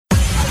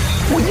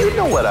Well, you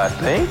know what I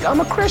think.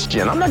 I'm a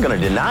Christian. I'm not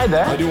going to deny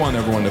that. I do want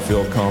everyone to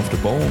feel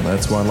comfortable, and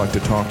that's why I'd like to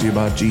talk to you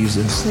about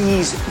Jesus.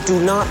 Please do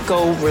not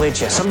go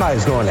religious.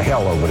 Somebody's going to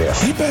hell over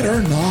this. He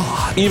better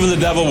not. Even the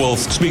devil will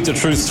speak the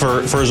truth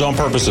for his own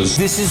purposes.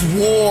 This is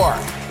war.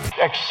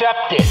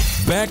 Accept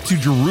it. Back to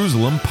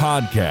Jerusalem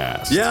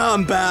podcast. Yeah,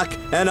 I'm back,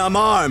 and I'm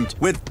armed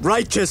with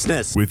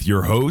righteousness. With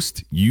your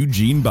host,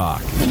 Eugene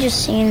Bach. He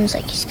just seems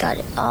like he's got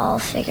it all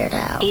figured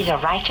out. He's a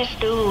righteous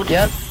dude.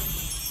 Yep.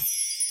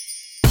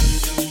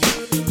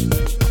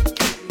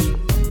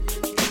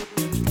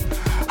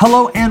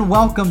 Hello and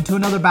welcome to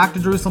another Back to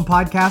Jerusalem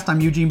podcast.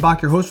 I'm Eugene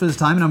Bach, your host for this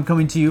time, and I'm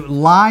coming to you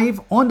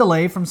live on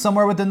delay from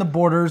somewhere within the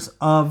borders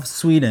of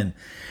Sweden.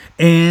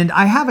 And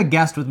I have a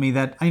guest with me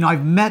that,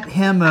 I've met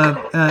him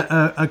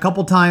a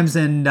couple times,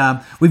 and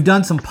we've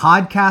done some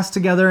podcasts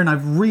together, and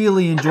I've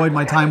really enjoyed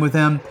my time with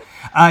him.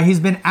 He's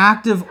been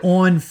active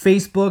on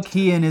Facebook.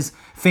 He and his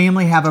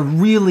family have a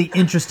really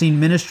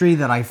interesting ministry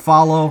that I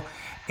follow.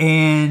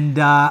 And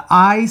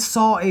I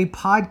saw a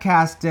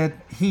podcast that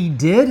he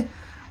did.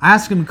 I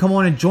asked him to come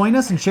on and join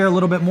us and share a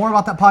little bit more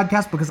about that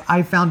podcast because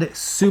I found it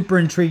super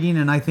intriguing,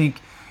 and I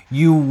think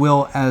you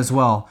will as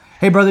well.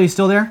 Hey, brother, you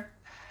still there?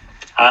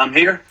 I'm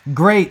here.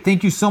 Great.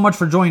 Thank you so much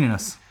for joining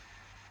us.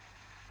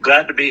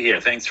 Glad to be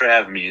here. Thanks for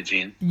having me,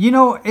 Eugene.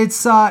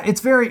 It's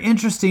very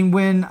interesting.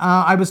 When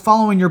I was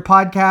following your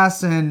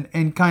podcast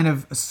and kind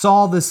of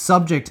saw this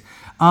subject,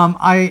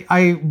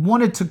 I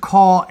wanted to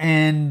call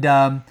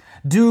and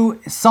do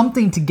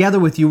something together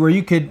with you where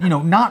you could,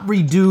 not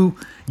redo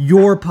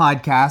your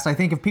podcast. I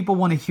think if people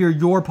want to hear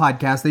your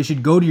podcast, they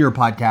should go to your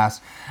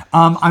podcast.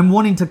 I'm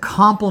wanting to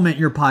complement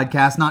your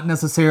podcast, not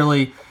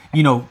necessarily,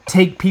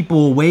 take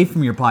people away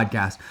from your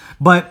podcast.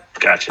 But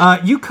Gotcha.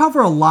 You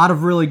cover a lot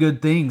of really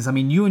good things. I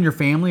mean, you and your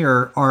family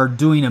are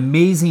doing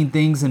amazing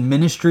things in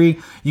ministry.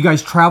 You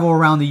guys travel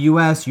around the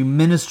U.S. You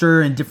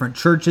minister in different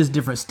churches,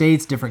 different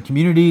states, different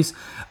communities.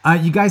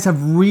 You guys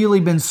have really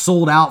been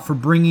sold out for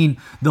bringing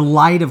the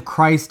light of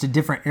Christ to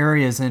different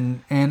areas.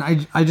 And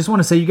I just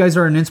want to say you guys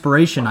are an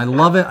inspiration. I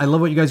love it. I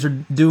love what you guys are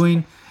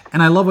doing,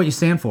 and I love what you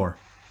stand for.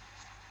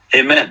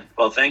 Amen.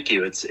 Well, thank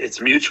you.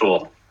 It's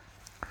mutual.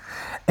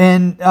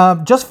 And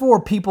just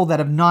for people that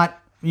have not,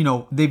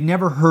 they've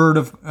never heard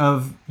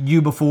of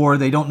you before,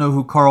 they don't know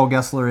who Karl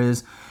Gessler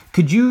is,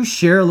 could you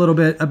share a little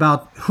bit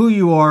about who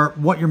you are,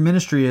 what your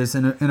ministry is,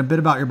 and a bit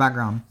about your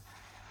background?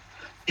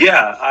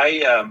 Yeah,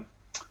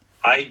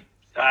 I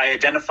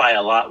identify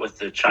a lot with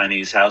the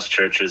Chinese house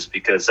churches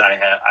because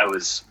I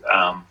was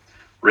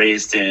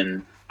raised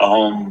in a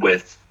home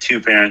with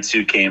two parents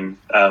who came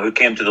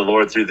to the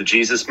Lord through the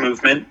Jesus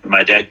movement.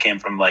 My dad came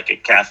from like a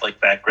Catholic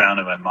background,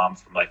 and my mom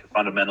from like a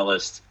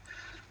fundamentalist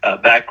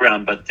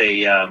background. But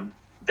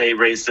they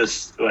raised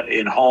us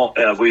in home.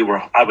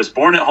 I was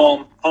born at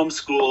home,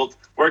 homeschooled,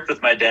 worked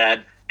with my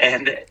dad,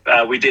 and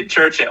we did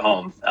church at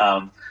home.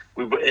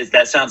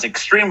 That sounds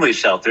extremely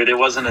sheltered. It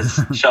wasn't as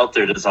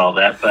sheltered as all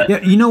that, but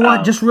yeah, you know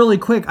what? Just really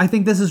quick, I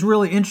think this is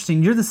really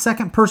interesting. You're the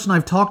second person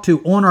I've talked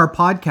to on our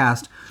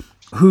podcast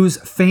whose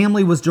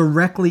family was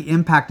directly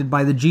impacted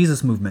by the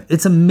Jesus movement.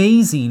 It's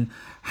amazing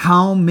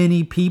how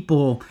many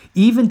people,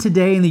 even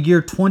today in the year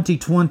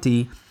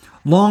 2020,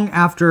 long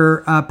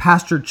after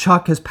Pastor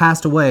Chuck has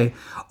passed away,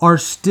 are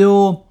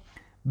still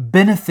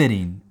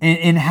benefiting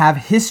and have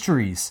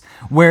histories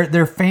where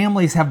their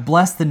families have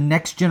blessed the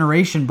next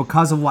generation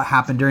because of what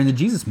happened during the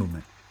Jesus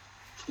movement.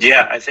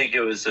 Yeah, I think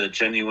it was a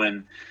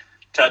genuine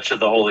touch of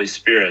the Holy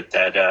Spirit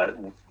that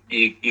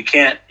you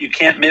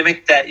can't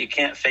mimic that, you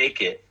can't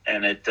fake it,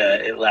 and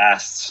it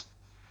lasts.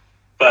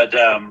 But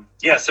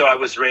so I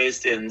was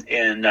raised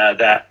in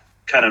that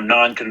kind of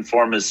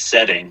nonconformist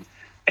setting,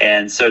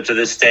 and so to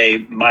this day,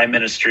 my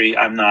ministry,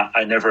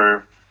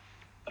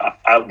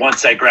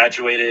 once I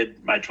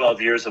graduated my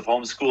 12 years of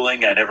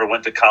homeschooling, I never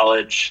went to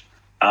college,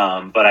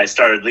 but I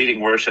started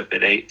leading worship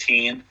at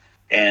 18,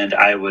 and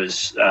I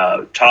was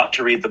taught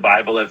to read the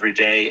Bible every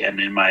day, and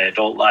in my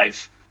adult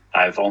life,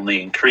 I've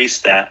only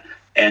increased that.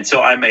 And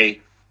so I'm a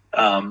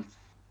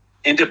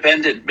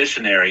independent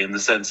missionary in the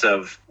sense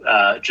of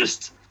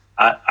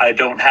I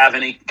don't have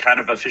any kind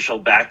of official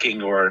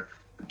backing or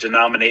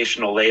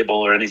denominational label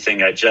or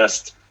anything. I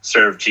just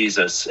serve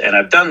Jesus. And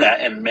I've done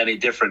that in many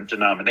different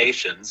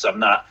denominations. I'm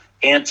not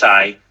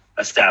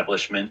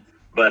anti-establishment,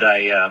 but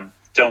I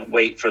don't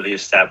wait for the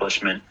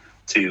establishment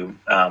to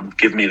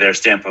give me their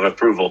stamp of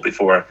approval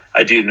before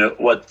I do know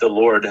what the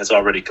Lord has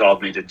already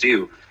called me to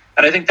do.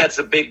 And I think that's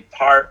a big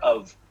part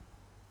of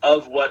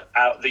what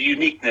the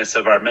uniqueness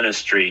of our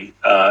ministry,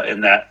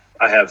 in that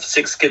I have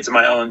 6 kids of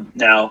my own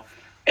now,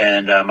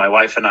 and my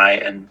wife and I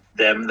and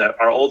them,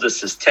 our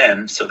oldest is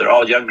 10, so they're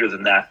all younger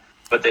than that,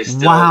 but they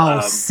still... Wow,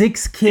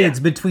 6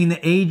 kids between the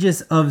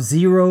ages of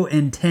 0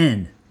 and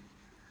 10.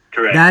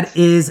 Correct. That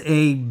is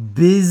a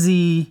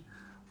busy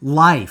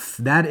life.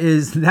 That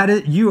is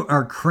you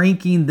are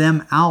cranking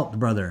them out,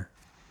 brother.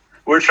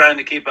 we're trying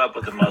to keep up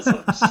with the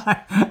Muslims.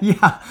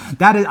 Yeah,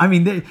 that is. I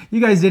mean,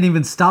 you guys didn't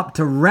even stop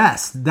to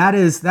rest. That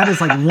is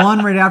like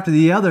one right after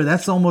the other.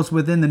 That's almost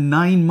within the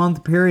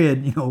 9-month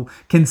period.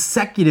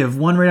 Consecutive,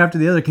 one right after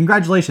the other.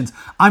 Congratulations.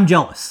 I'm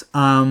jealous.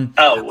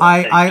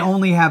 I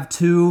only have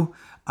 2.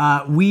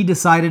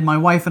 My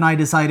wife and I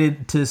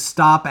decided to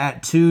stop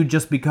at 2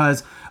 just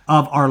because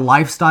of our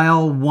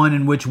lifestyle. One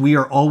in which we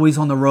are always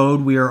on the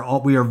road. We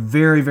are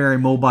very, very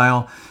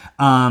mobile.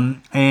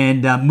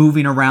 And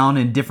moving around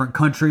in different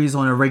countries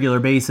on a regular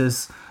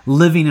basis,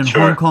 living in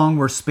Hong Kong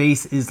where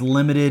space is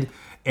limited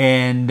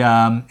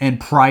and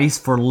price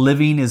for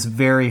living is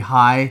very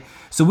high.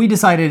 So we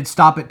decided to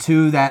stop at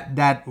 2.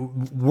 That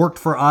worked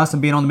for us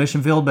and being on the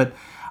mission field. But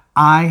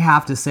I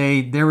have to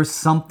say there was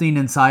something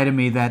inside of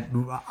me that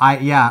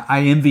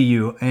I envy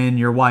you and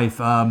your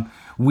wife.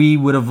 We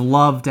would have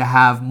loved to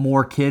have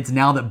more kids.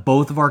 Now that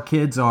both of our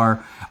kids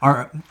our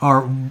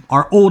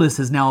oldest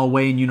is now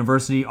away in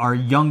university, our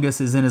youngest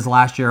is in his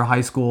last year of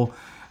high school.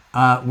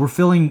 We're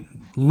feeling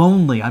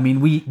lonely. I mean,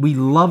 we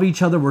love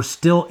each other. We're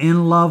still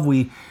in love.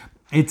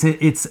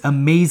 It's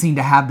amazing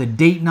to have the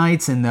date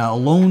nights and the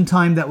alone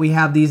time that we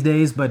have these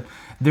days. But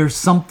there's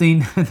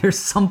something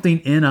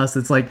in us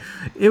that's like,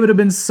 it would have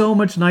been so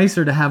much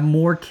nicer to have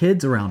more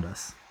kids around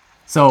us.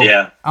 So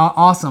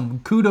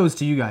awesome. Kudos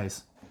to you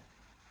guys.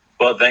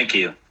 Well, thank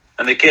you.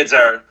 And the kids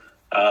are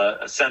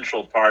a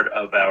central part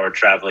of our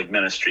traveling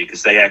ministry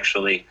because they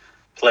actually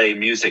play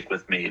music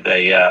with me.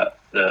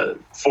 The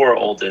 4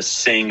 oldest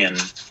sing and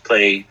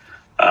play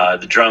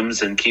the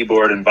drums and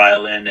keyboard and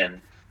violin.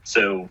 And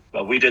so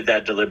we did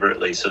that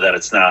deliberately so that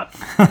it's not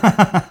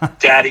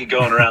daddy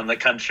going around the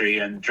country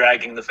and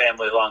dragging the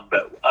family along,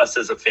 but us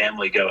as a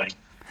family going.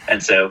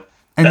 And so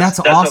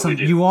that's awesome.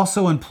 You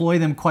also employ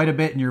them quite a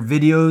bit in your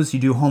videos. You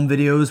do home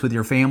videos with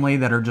your family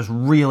that are just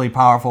really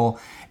powerful.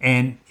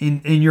 And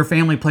your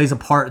family plays a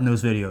part in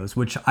those videos,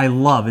 which I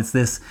love. It's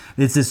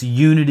this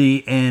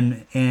unity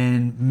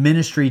and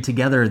ministry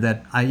together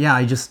that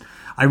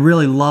I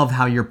really love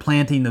how you're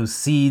planting those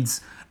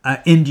seeds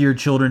into your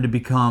children to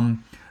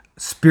become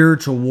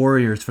spiritual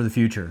warriors for the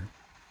future.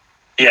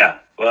 Yeah,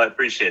 well, I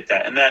appreciate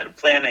that. And that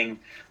planting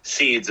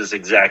seeds is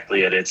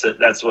exactly it.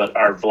 That's what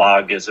our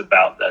vlog is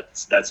about.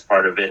 That's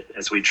part of it.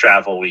 As we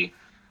travel, we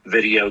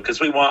video because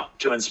we want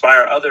to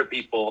inspire other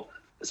people,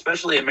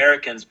 especially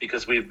Americans,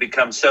 because we've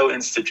become so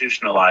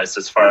institutionalized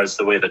as far as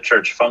the way the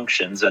church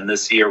functions. And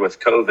this year with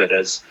COVID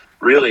has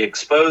really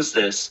exposed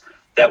this,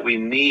 that we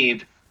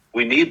need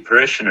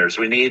parishioners.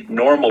 We need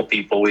normal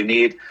people. We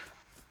need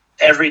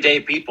everyday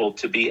people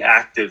to be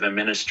active in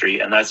ministry.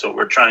 And that's what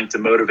we're trying to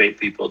motivate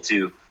people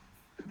to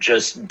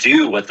just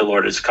do what the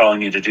Lord is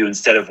calling you to do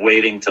instead of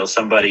waiting till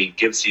somebody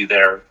gives you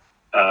their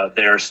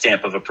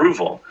stamp of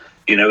approval.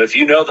 If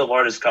you know the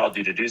Lord has called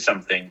you to do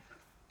something,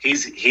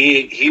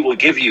 He will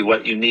give you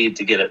what you need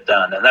to get it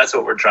done. And that's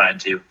what we're trying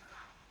to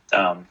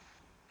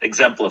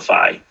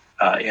exemplify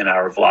in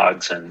our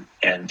vlogs. And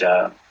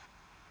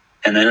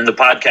then in the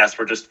podcast,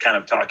 we're just kind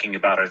of talking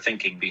about our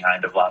thinking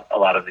behind a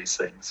lot of these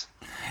things.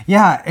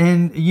 Yeah,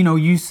 and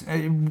you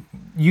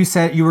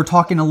said you were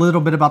talking a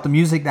little bit about the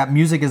music. That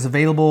music is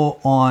available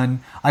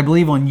I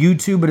believe on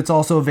YouTube, but it's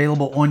also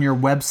available on your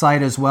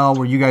website as well,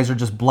 where you guys are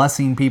just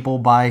blessing people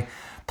by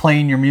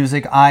playing your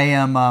music. I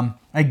am,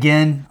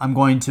 again, I'm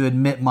going to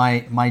admit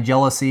my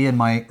jealousy and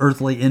my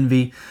earthly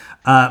envy.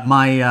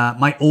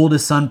 My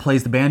oldest son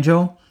plays the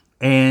banjo,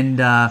 and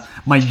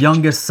my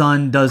youngest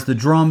son does the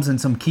drums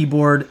and some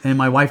keyboard, and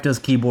my wife does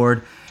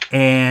keyboard.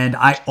 And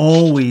I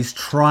always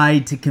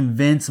tried to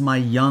convince my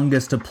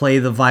youngest to play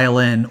the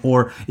violin,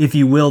 or if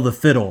you will, the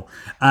fiddle,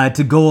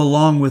 to go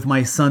along with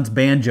my son's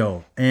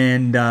banjo.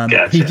 And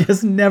He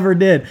just never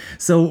did.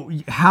 So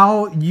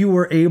how you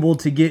were able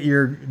to get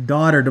your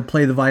daughter to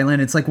play the violin,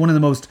 it's like one of the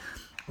most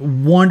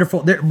wonderful.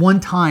 One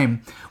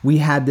time we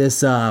had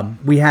this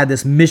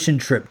mission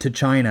trip to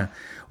China,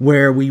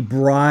 where we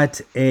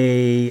brought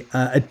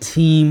a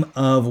team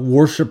of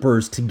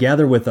worshipers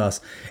together with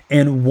us.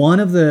 And one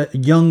of the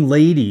young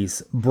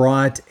ladies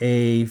brought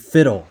a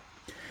fiddle.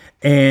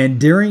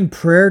 And during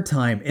prayer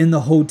time in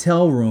the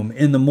hotel room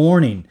in the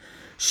morning,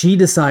 she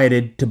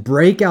decided to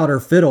break out her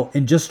fiddle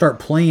and just start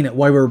playing it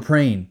while we were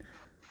praying.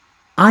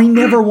 I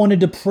never wanted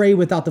to pray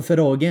without the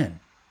fiddle again.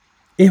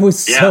 It was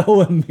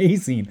so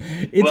amazing.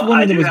 It's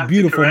one of the most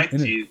beautiful.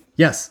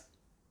 Yes.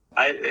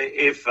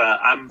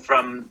 I'm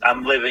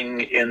living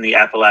in the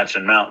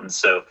Appalachian Mountains,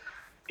 so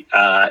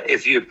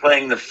if you're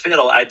playing the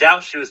fiddle, I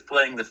doubt she was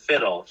playing the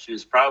fiddle. She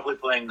was probably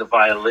playing the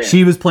violin.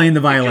 She was playing the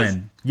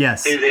violin.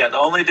 Yes. The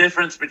only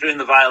difference between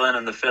the violin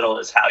and the fiddle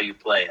is how you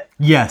play it.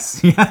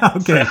 Yes. Yeah.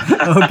 Okay.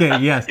 Okay.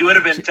 Yes. You would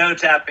have been toe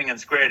tapping and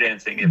square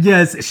dancing.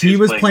 If she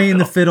was playing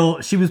the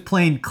fiddle. She was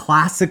playing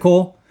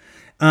classical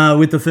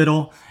with the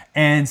fiddle,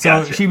 and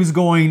so she was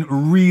going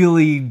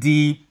really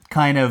deep,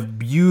 kind of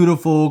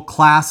beautiful,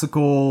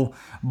 classical,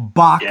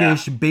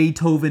 Bachish,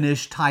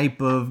 Beethoven-ish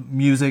type of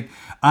music.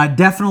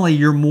 Definitely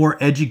your more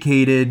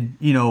educated,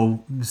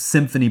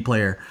 symphony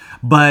player.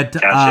 But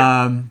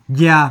I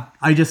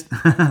just,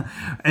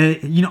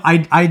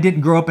 I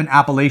didn't grow up in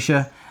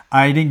Appalachia.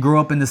 I didn't grow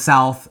up in the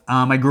South.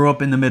 I grew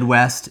up in the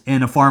Midwest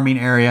in a farming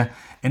area,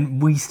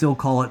 and we still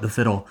call it the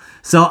fiddle.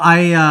 So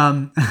we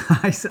call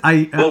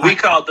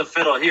it the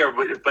fiddle here,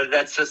 but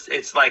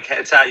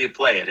it's how you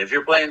play it. If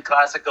you're playing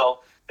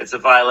classical, it's a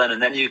violin,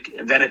 and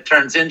then it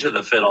turns into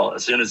the fiddle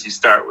as soon as you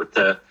start with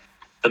the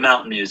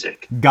mountain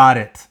music. Got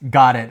it.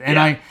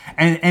 And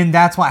and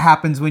that's what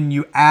happens when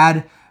you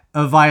add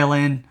a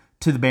violin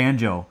to the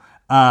banjo.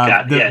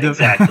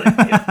 Exactly.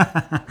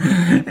 Yeah.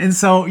 And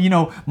so,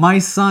 my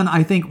son,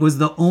 I think, was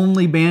the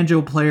only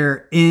banjo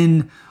player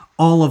in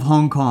all of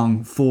Hong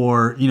Kong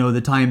for,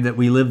 the time that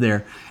we lived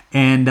there.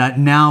 And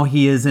now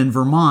he is in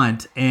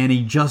Vermont, and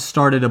he just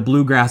started a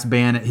bluegrass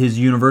band at his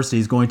university.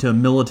 He's going to a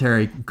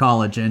military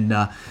college,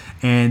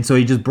 and so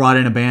he just brought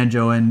in a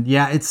banjo. And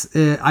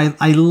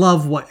I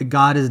love what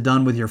God has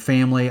done with your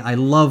family. I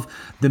love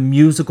the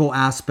musical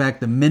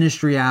aspect, the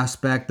ministry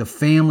aspect, the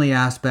family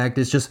aspect.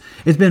 It's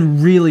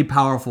been really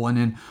powerful. And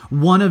in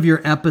one of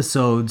your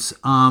episodes,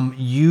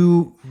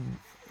 you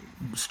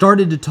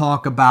started to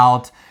talk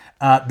about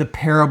the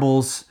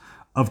parables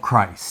of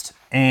Christ.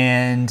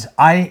 And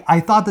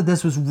I thought that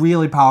this was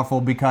really powerful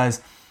because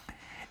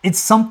it's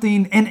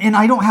something, and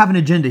I don't have an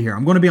agenda here.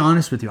 I'm going to be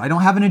honest with you. I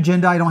don't have an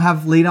agenda. I don't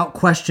have laid out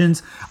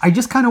questions. I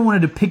just kind of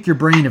wanted to pick your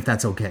brain, if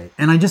that's okay.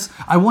 And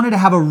I wanted to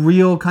have a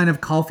real kind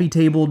of coffee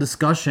table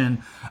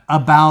discussion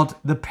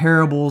about the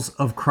parables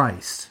of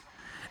Christ.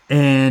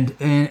 And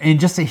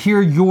just to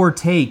hear your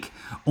take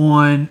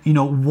on,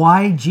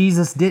 why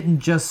Jesus didn't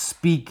just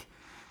speak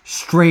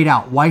straight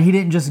out, why he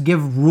didn't just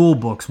give rule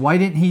books, why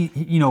didn't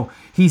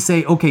he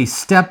say, okay,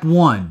 step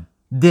 1,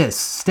 this,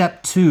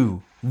 step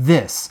 2,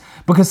 this,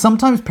 because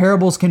sometimes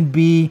parables can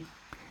be,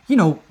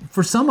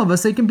 for some of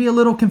us, they can be a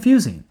little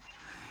confusing.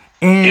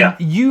 And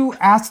you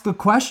asked the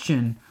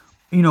question,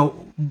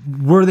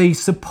 were they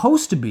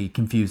supposed to be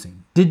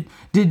confusing?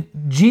 Did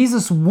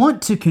Jesus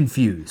want to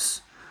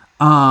confuse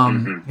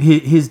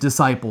his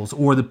disciples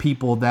or the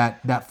people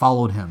that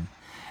followed him?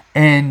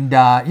 And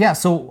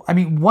so I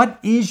mean, what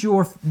is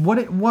your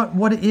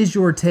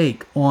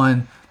take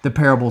on the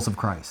parables of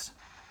Christ?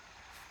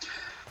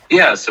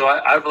 Yeah, so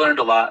I've learned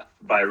a lot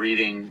by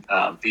reading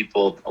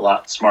people a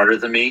lot smarter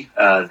than me,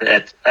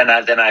 then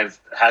I've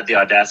had the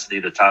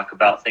audacity to talk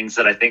about things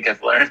that I think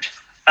I've learned.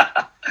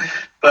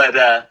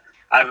 But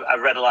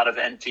I've read a lot of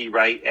N.T.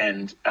 Wright,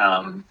 and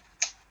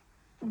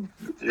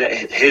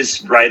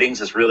his writings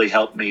has really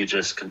helped me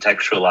just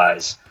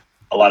contextualize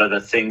a lot of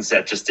the things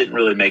that just didn't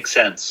really make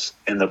sense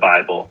in the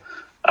Bible.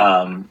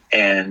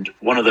 And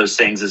one of those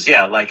things is,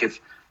 like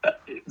if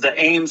the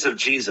aims of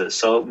Jesus.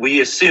 So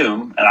we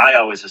assume, and I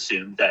always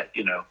assume that,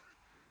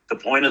 the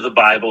point of the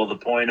Bible, the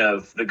point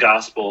of the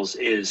Gospels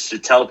is to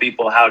tell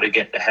people how to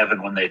get to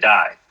heaven when they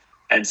die.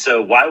 And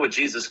so why would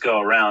Jesus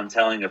go around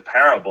telling a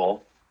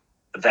parable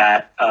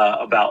that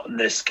about, in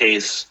this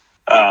case,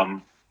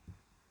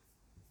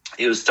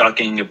 he was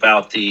talking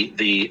about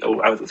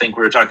I think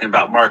we were talking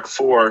about Mark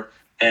 4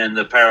 and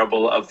the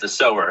parable of the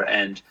sower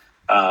and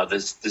the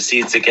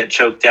seeds that get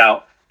choked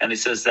out. And he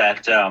says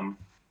that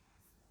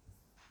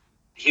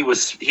he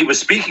was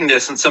speaking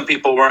this, and some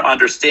people weren't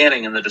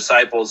understanding, and the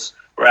disciples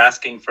were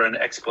asking for an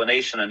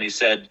explanation. And he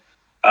said,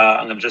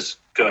 I'm going to just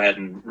go ahead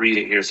and read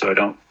it here so I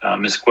don't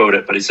misquote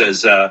it. But he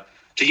says, to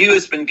you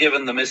has been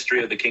given the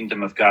mystery of the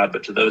kingdom of God,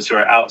 but to those who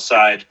are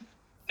outside,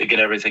 they get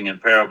everything in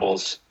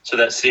parables, so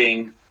that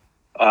seeing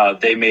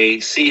they may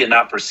see and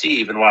not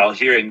perceive, and while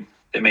hearing,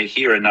 they may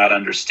hear and not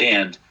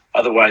understand.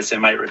 Otherwise, they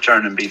might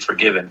return and be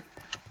forgiven.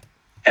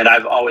 And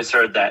I've always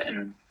heard that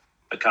in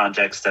the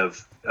context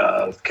of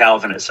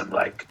Calvinism,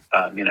 like,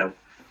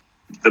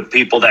 the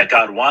people that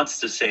God wants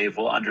to save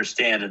will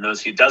understand, and those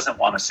he doesn't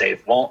want to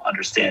save won't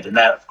understand. And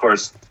that, of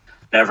course,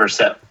 never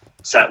sat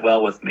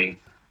well with me.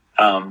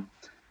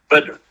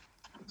 But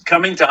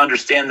coming to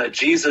understand that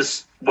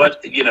Jesus,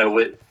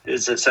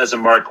 as it says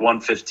in Mark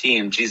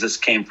 1:15, Jesus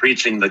came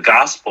preaching the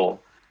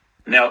gospel.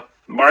 Now,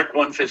 Mark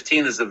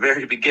 1:15 is the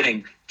very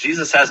beginning.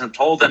 Jesus hasn't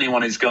told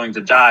anyone he's going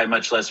to die,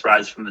 much less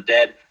rise from the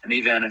dead. And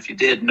even if he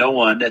did, no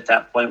one at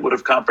that point would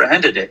have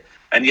comprehended it.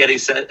 And yet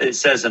it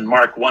says in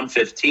Mark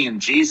 1:15,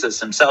 Jesus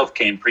himself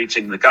came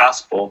preaching the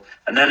gospel.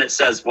 And then it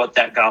says what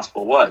that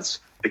gospel was.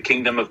 The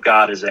kingdom of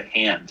God is at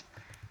hand.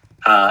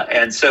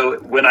 And so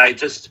when I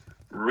just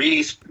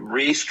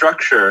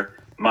restructure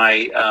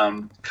my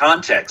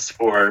context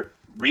for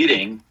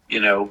reading,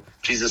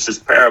 Jesus's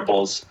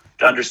parables,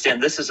 to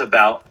understand this is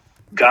about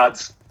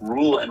God's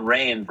rule and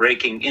reign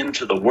breaking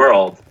into the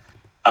world,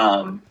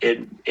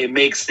 it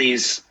makes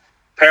these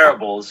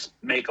parables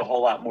make a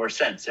whole lot more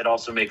sense. It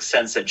also makes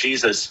sense that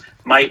Jesus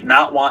might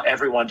not want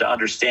everyone to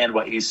understand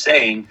what he's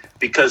saying,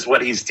 because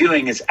what he's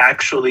doing is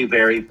actually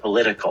very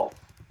political.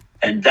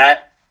 And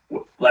that,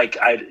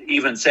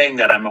 even saying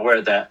that, I'm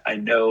aware that I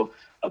know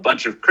a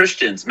bunch of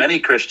Christians, many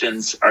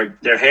Christians,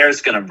 their hair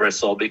is going to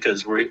bristle,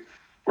 because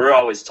we're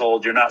always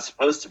told you're not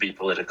supposed to be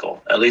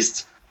political. At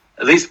least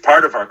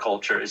part of our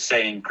culture is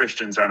saying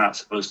Christians are not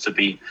supposed to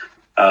be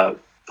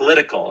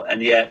political.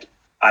 And yet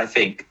I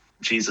think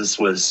Jesus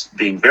was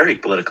being very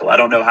political. I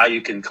don't know how you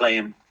can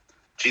claim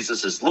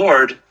Jesus is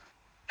Lord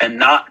and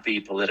not be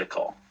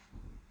political.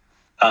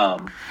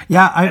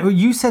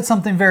 You said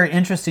something very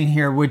interesting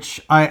here, which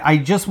I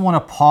just want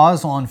to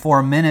pause on for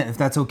a minute, if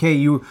that's okay.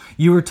 You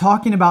were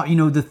talking about,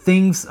 the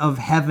things of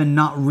heaven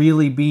not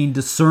really being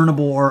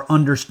discernible or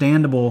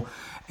understandable,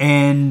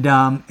 and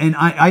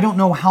I don't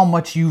know how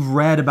much you've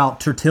read about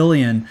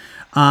Tertullian,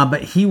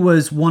 but he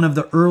was one of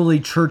the early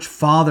church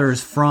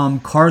fathers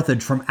from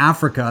Carthage, from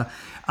Africa.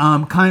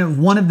 Kind of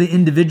one of the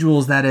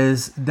individuals that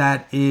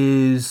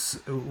is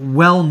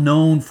well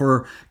known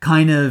for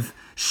kind of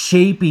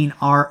shaping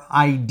our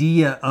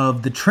idea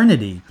of the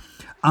Trinity.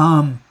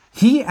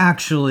 He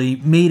actually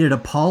made it a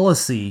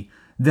policy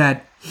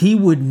that he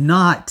would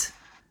not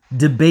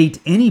debate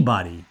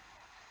anybody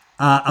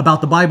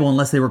about the Bible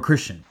unless they were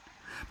Christian,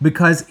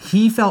 because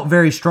he felt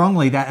very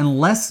strongly that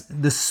unless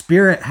the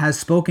Spirit has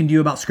spoken to you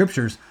about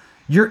scriptures,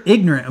 you're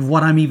ignorant of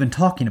what I'm even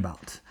talking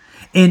about.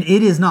 And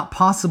it is not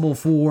possible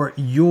for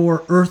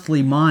your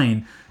earthly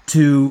mind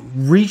to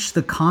reach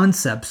the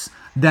concepts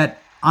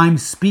that I'm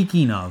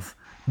speaking of,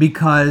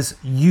 because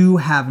you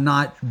have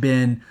not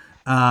been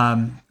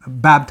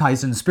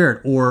baptized in the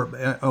Spirit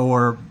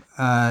or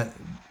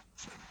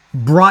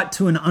brought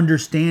to an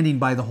understanding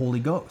by the Holy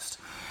Ghost.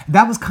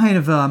 That was kind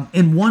of,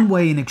 in one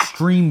way, an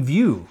extreme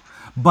view.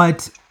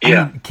 But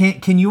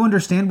can you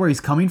understand where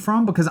he's coming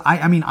from? Because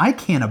I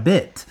can a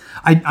bit.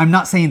 I'm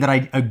not saying that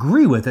I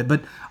agree with it,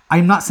 but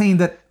I'm not saying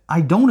that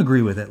I don't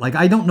agree with it. Like,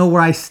 I don't know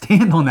where I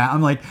stand on that.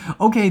 I'm like,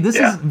 okay, this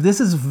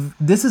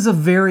is a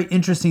very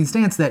interesting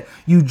stance that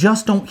you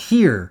just don't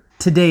hear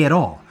today at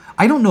all.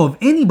 I don't know of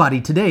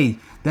anybody today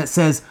that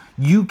says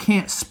you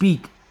can't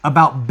speak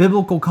about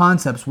biblical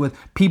concepts with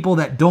people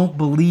that don't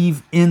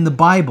believe in the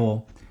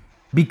Bible,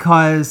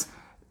 because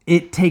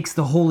it takes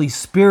the Holy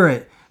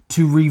Spirit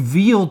to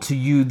reveal to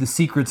you the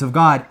secrets of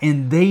God,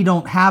 and they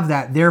don't have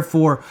that.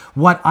 Therefore,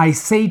 what I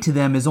say to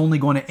them is only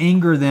going to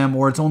anger them,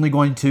 or it's only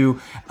going to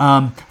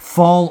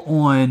fall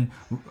on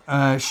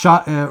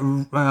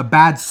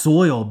bad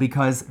soil,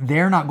 because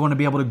they're not going to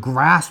be able to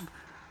grasp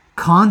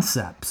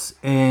concepts.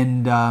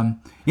 And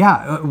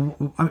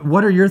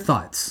what are your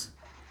thoughts?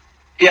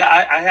 Yeah,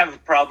 I have a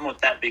problem with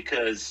that,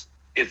 because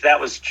if that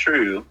was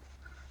true,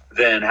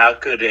 then how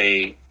could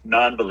a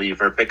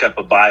non-believer pick up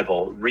a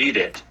Bible, read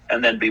it,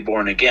 and then be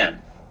born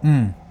again?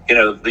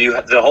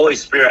 The Holy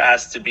Spirit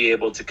has to be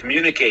able to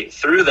communicate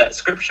through that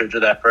scripture to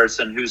that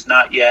person who's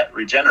not yet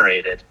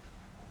regenerated.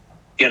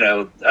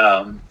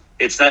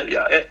 It's not.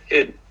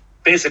 It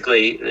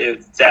basically,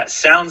 that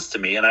sounds to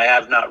me, and I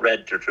have not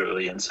read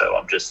Tertullian, so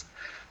I'm just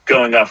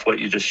going off what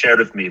you just shared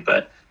with me.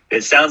 But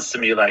it sounds to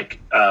me like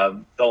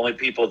the only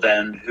people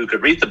then who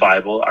could read the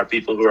Bible are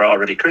people who are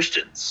already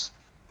Christians.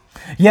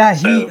 Yeah,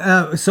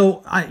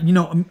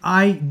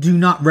 I do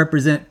not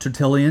represent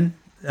Tertullian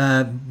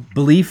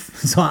belief,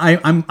 so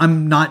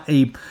I'm not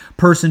a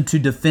person to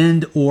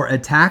defend or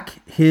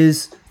attack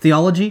his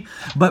theology.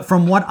 But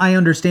from what I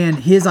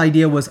understand, his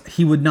idea was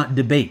he would not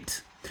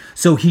debate.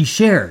 So he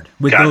shared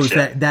with those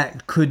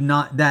that could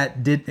not,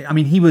 that did. I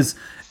mean, he was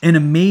an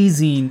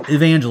amazing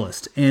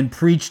evangelist and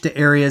preached to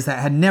areas that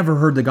had never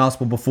heard the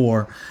gospel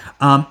before,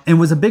 and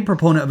was a big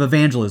proponent of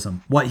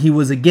evangelism. What he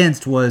was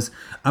against was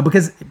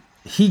because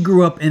he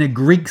grew up in a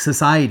Greek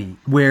society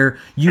where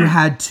you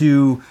had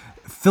to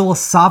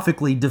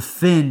philosophically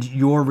defend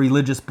your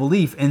religious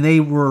belief, and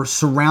they were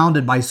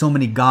surrounded by so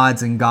many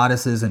gods and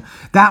goddesses, and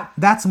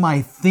that's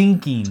my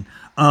thinking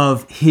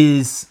of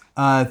his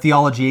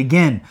theology.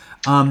 Again,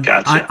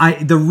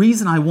 the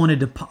reason I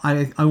wanted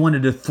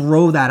to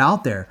throw that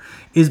out there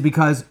is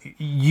because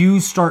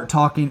you start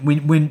talking,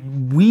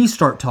 when we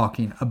start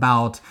talking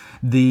about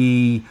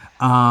the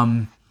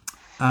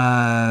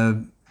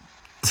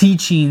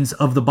teachings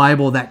of the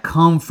Bible that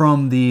come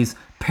from these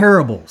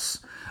parables,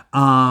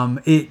 are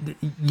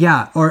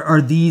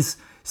these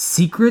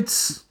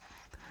secrets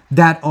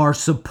that are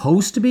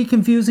supposed to be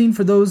confusing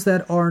for those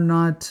that are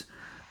not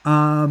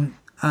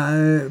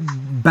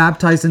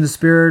baptized in the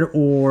Spirit,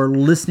 or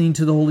listening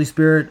to the Holy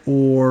Spirit,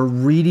 or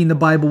reading the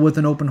Bible with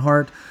an open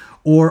heart?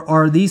 Or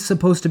are these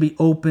supposed to be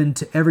open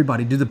to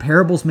everybody? Do the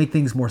parables make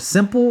things more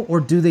simple, or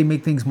do they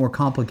make things more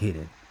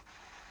complicated?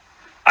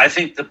 I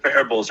think the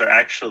parables are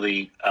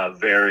actually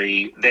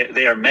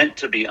they are meant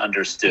to be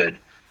understood.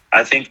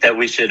 I think that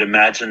we should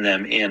imagine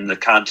them in the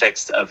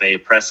context of a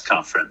press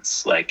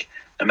conference. Like,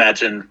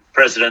 imagine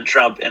President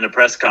Trump in a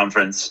press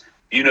conference.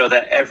 You know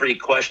that every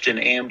question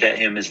aimed at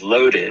him is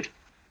loaded,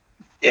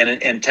 and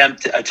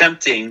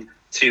attempting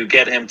to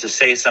get him to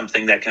say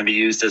something that can be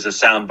used as a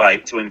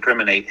soundbite to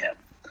incriminate him.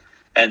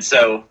 And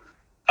so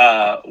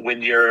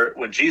when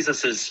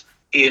Jesus is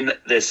in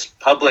this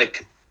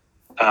public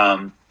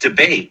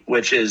debate,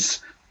 which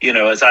is,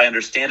 as I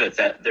understand it,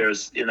 that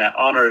there's, in that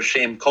honor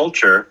shame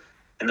culture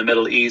in the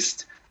Middle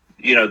East,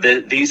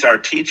 these are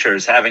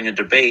teachers having a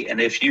debate, and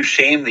if you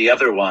shame the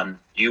other one,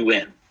 you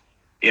win.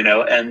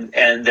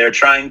 And they're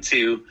trying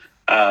to,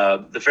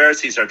 the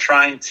Pharisees are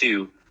trying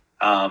to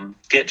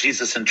get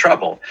Jesus in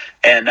trouble.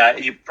 And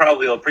you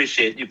probably have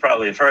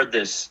heard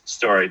this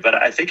story, but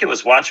I think it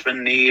was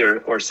Watchman Nee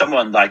or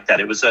someone like that.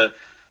 It was a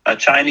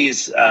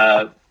Chinese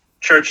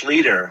church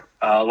leader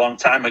a long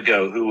time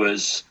ago who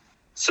was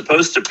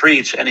supposed to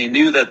preach, and he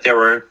knew that there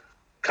were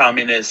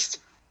communist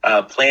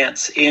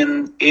plants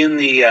in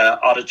the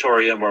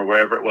auditorium or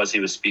wherever it was he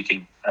was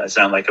speaking.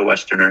 Sound like a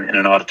Westerner in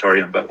an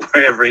auditorium, but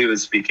wherever he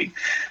was speaking.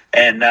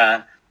 And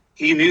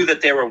he knew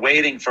that they were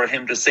waiting for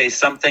him to say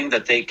something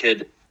that they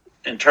could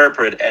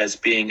interpret as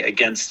being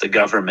against the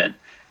government.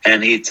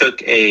 And he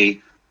took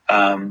he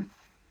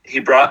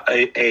brought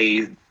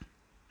a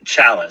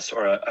chalice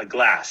or a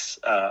glass,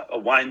 a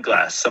wine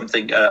glass,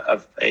 something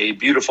of a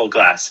beautiful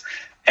glass.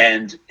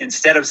 And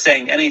instead of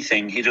saying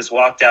anything, he just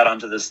walked out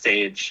onto the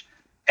stage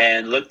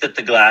and looked at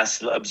the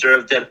glass,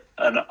 observed it,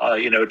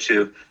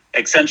 to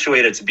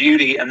accentuate its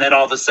beauty. And then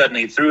all of a sudden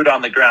he threw it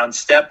on the ground,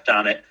 stepped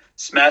on it,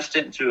 smashed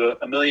it into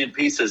a million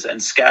pieces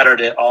and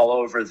scattered it all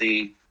over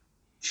the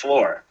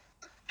floor.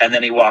 And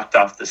then he walked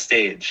off the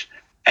stage.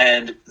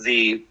 And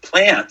the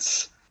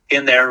plants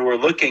in there who were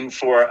looking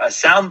for a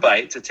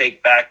soundbite to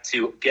take back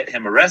to get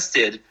him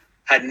arrested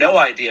had no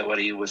idea what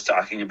he was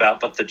talking about,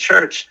 but the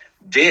church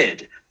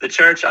did. The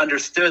church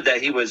understood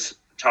that he was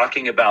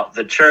talking about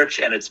the church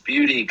and its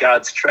beauty,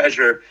 God's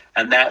treasure,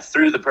 and that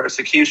through the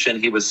persecution,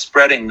 he was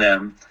spreading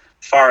them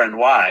far and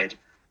wide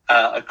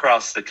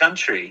across the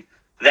country.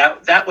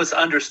 That was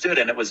understood,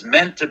 and it was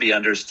meant to be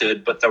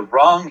understood, but the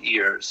wrong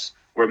ears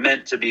were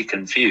meant to be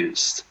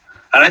confused.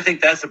 And I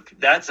think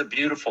that's a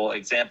beautiful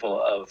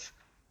example of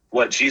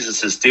what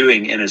Jesus is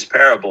doing in his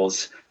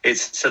parables.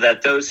 It's so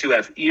that those who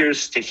have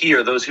ears to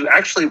hear, those who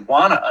actually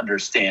want to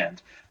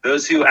understand,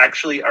 those who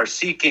actually are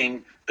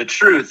seeking the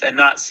truth and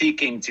not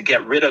seeking to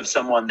get rid of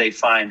someone they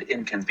find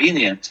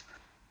inconvenient,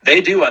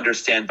 they do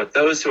understand. But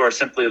those who are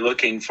simply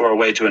looking for a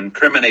way to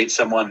incriminate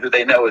someone who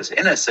they know is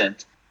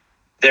innocent,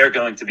 they're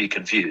going to be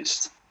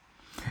confused.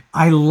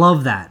 I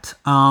love that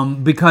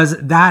because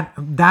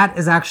that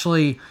is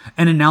actually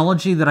an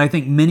analogy that I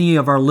think many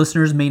of our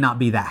listeners may not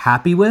be that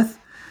happy with,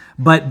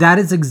 but that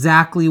is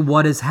exactly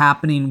what is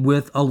happening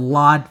with a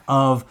lot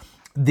of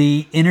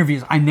the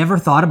interviews. I never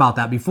thought about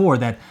that before,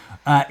 that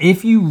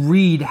if you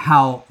read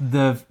how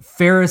the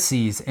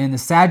Pharisees and the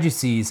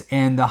Sadducees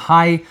and the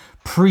high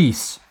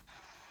priests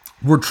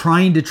were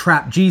trying to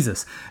trap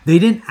Jesus, they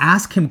didn't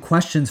ask him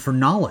questions for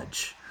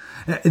knowledge.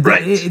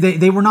 Right.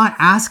 They were not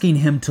asking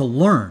him to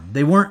learn.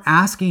 They weren't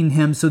asking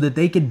him so that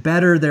they could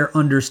better their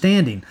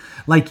understanding.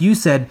 Like you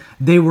said,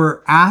 they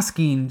were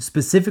asking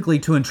specifically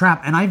to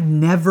entrap. And I've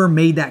never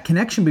made that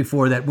connection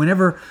before, that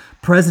whenever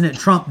President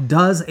Trump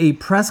does a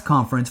press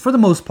conference, for the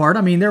most part,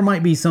 I mean, there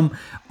might be some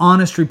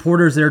honest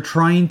reporters that are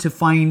trying to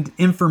find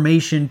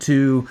information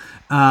to,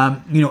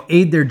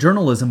 aid their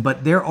journalism.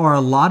 But there are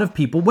a lot of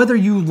people, whether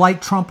you like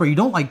Trump or you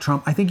don't like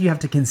Trump, I think you have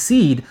to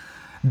concede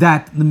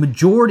that the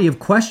majority of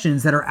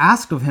questions that are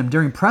asked of him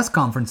during press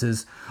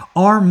conferences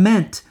are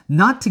meant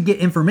not to get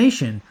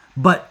information,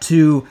 but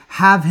to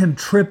have him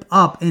trip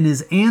up in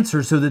his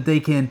answer so that they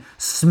can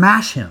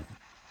smash him.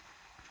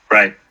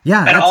 Right.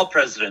 Yeah. And all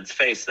presidents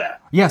face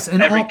that. Yes.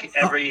 And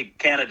every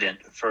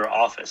candidate for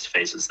office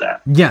faces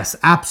that. Yes,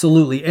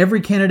 absolutely.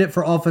 Every candidate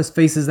for office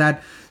faces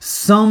that.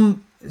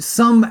 Some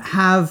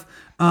have,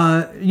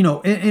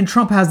 and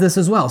Trump has this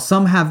as well.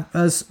 Some have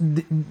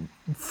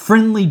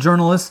friendly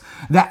journalists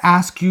that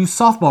ask you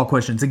softball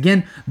questions.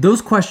 Again,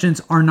 those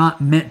questions are not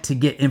meant to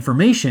get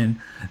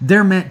information.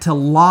 They're meant to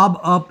lob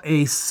up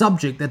a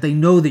subject that they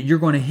know that you're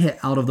going to hit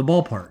out of the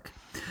ballpark.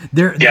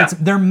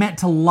 They're meant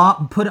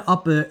to put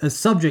up a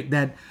subject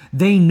that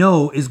they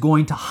know is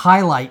going to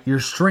highlight your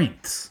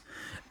strengths.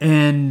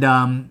 And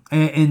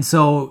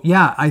so,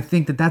 yeah, I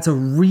think that's a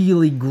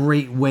really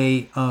great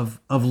way of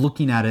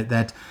looking at it,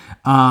 that,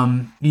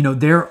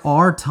 there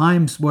are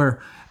times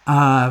where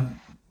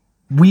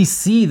we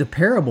see the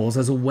parables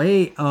as a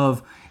way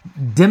of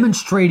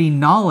demonstrating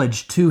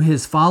knowledge to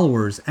his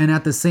followers, and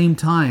at the same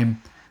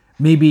time,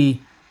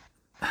 maybe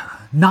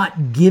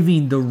not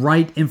giving the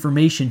right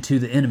information to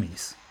the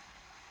enemies.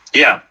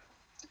 Yeah.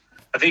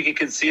 I think you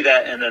can see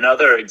that in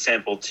another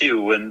example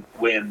too,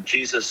 when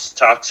Jesus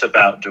talks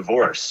about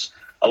divorce.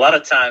 A lot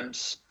of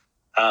times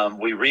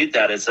we read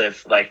that as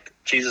if like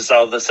Jesus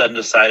all of a sudden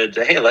decided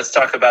to, hey, let's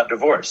talk about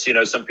divorce.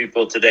 Some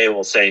people today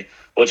will say,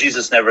 well,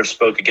 Jesus never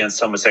spoke against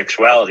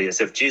homosexuality,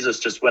 as if Jesus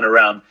just went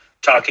around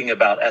talking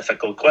about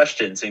ethical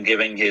questions and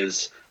giving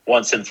his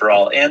once and for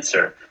all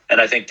answer.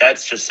 And I think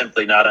that's just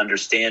simply not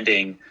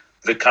understanding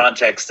the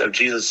context of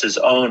Jesus's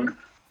own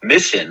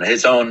mission,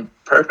 his own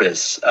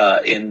purpose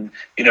in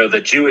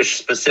the Jewish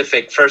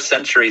specific, first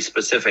century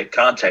specific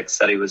context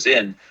that he was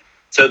in.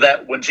 So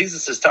that when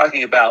Jesus is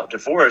talking about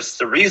divorce,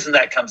 the reason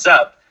that comes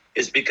up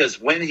is because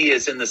when he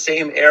is in the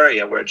same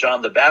area where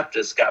John the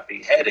Baptist got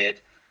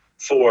beheaded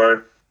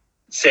for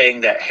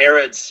saying that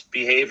Herod's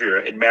behavior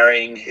in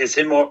marrying his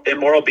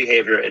immoral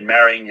behavior in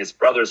marrying his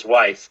brother's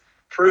wife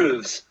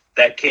proves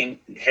that King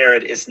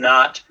Herod is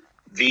not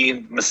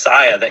the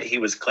Messiah that he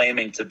was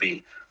claiming to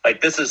be.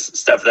 Like, this is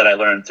stuff that I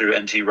learned through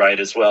N.T. Wright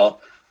as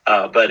well.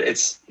 But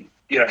it's,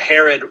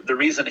 Herod, the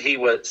reason he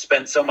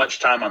spent so much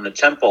time on the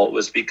temple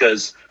was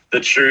because the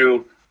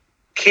true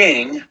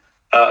king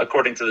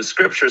according to the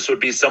scriptures, would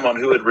be someone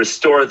who would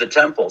restore the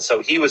temple.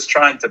 So he was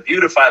trying to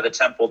beautify the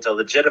temple to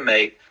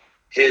legitimate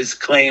his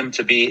claim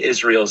to be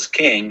Israel's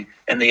king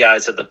in the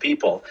eyes of the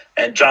people.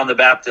 And John the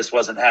Baptist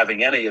wasn't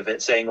having any of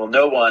it, saying, well,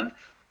 no one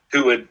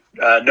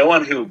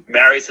who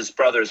marries his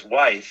brother's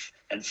wife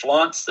and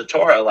flaunts the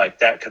Torah like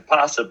that could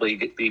possibly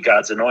be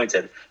God's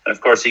anointed. And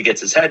of course, he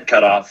gets his head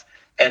cut off.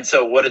 And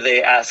so what do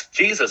they ask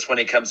Jesus when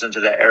he comes into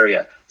that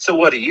area? So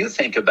what do you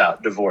think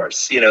about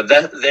divorce?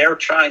 That they're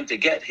trying to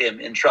get him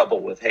in trouble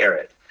with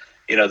Herod.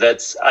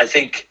 That's, I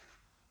think,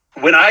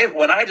 when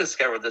I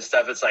discovered this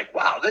stuff, it's like,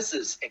 wow, this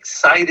is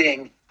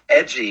exciting,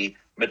 edgy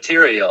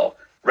material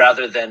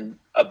rather than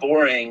a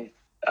boring,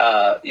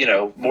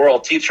 moral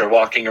teacher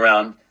walking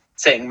around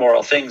saying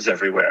moral things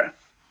everywhere.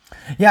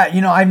 Yeah,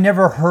 I've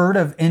never heard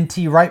of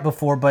N.T. Wright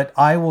before, but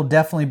I will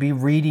definitely be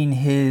reading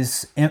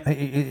his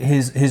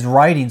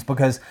writings,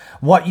 because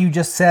what you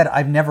just said,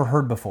 I've never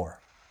heard before.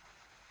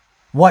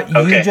 What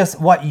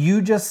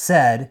you just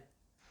said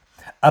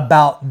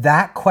about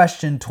that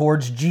question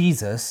towards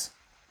Jesus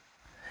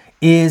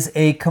is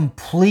a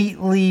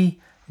completely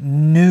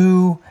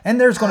new,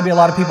 and there's going to be a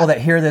lot of people that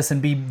hear this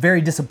and be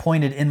very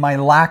disappointed in my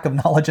lack of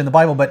knowledge in the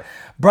Bible. But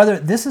brother,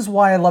 this is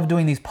why I love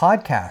doing these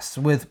podcasts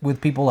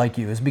with people like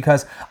you, is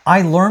because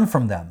I learn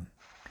from them.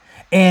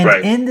 And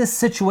right. In this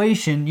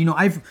situation,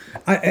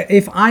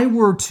 if I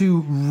were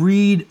to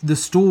read the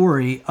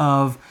story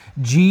of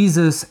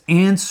Jesus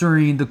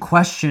answering the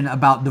question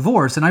about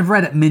divorce, and I've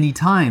read it many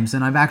times,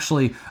 and I've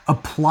actually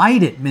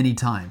applied it many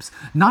times,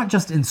 not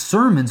just in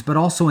sermons, but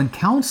also in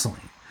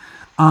counseling.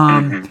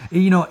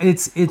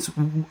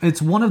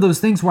 It's one of those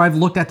things where I've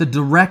looked at the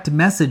direct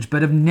message,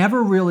 but have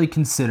never really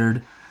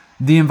considered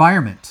the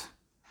environment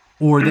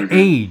or the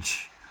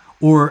age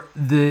or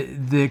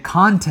the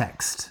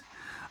context.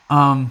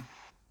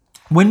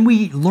 When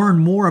we learn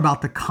more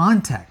about the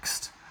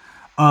context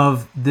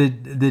of the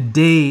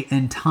day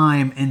and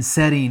time and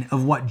setting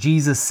of what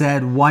Jesus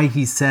said, why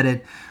he said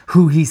it,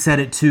 who he said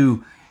it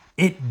to,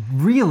 it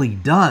really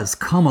does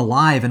come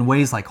alive in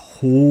ways like,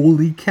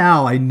 holy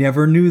cow, I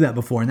never knew that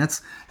before. And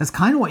that's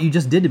kind of what you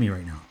just did to me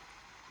right now.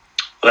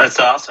 Well, that's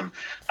awesome.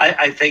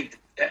 I think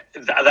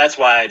that's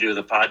why I do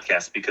the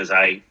podcast, because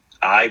I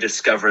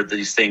discovered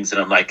these things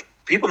and I'm like,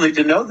 people need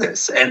to know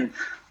this. And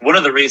one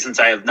of the reasons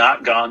I have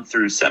not gone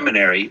through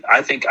seminary,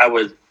 I think I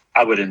would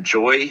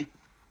enjoy,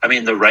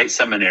 the right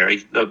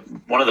seminary.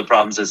 One of the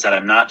problems is that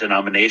I'm not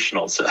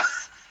denominational, so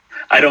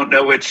I don't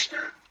know which.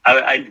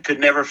 I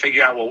could never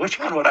figure out, well, which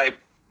one would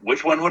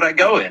I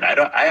go in?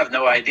 I have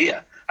no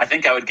idea. I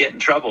think I would get in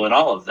trouble in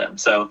all of them.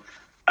 So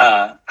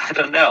I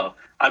don't know.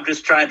 I'm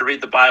just trying to read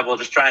the Bible,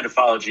 just trying to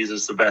follow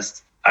Jesus the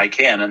best I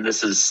can, and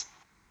this is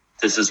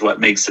what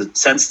makes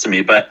sense to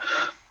me. But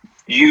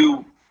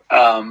you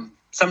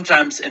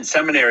sometimes in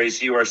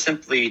seminaries you are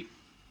simply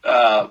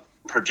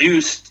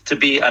produced to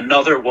be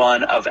another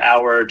one of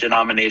our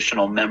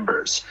denominational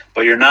members,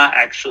 but you're not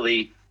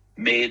actually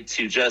made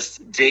to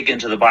just dig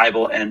into the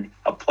Bible and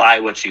apply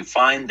what you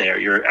find there.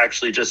 You're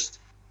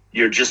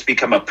just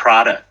become a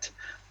product.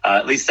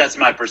 At least that's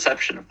my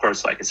perception. Of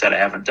course, like I said, I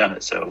haven't done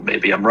it, so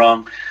maybe I'm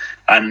wrong.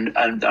 And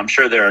I'm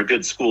sure there are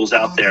good schools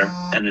out there,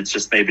 and it's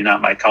just maybe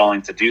not my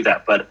calling to do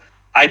that. But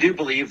I do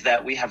believe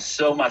that we have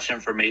so much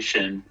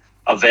information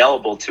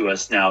available to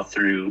us now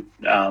through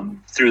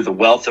the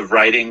wealth of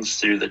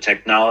writings, through the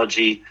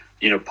technology,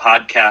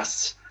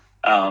 podcasts,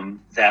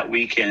 that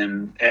we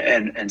can,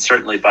 and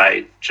certainly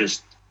by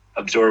just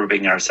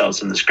absorbing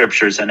ourselves in the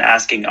scriptures and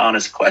asking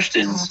honest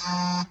questions,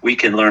 we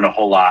can learn a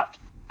whole lot,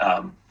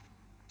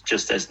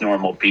 just as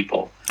normal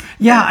people.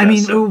 Yeah,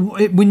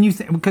 when you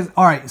think, because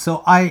all right,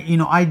 so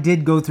I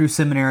did go through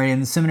seminary,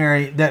 and the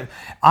seminary that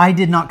I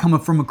did not come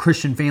from a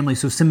Christian family,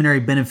 so seminary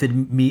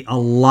benefited me a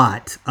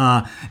lot.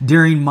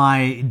 During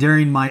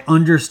my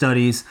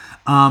understudies,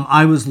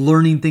 I was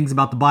learning things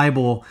about the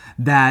Bible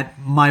that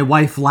my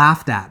wife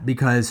laughed at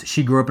because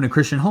she grew up in a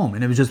Christian home,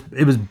 and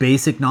it was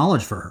basic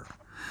knowledge for her.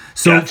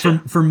 So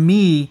gotcha. For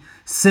me,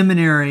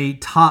 seminary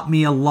taught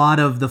me a lot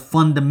of the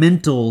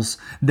fundamentals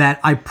that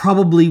I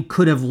probably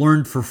could have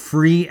learned for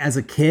free as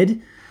a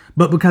kid.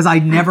 But because I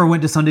never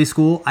went to Sunday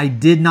school, I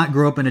did not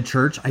grow up in a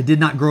church, I did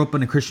not grow up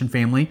in a Christian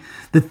family,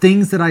 the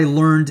things that I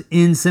learned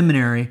in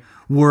seminary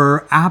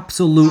were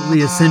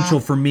absolutely essential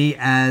for me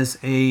as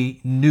a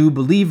new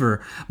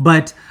believer.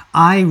 But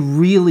I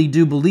really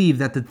do believe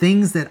that the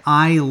things that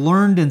I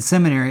learned in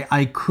seminary,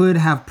 I could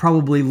have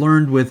probably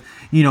learned with,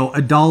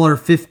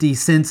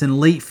 $1.50 in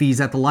late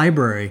fees at the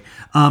library,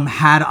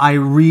 had I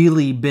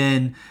really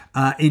been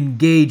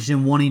engaged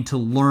in wanting to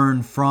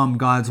learn from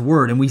God's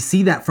word. And we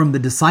see that from the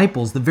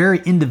disciples, the very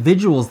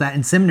individuals that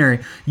in seminary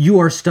you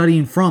are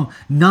studying from.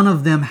 None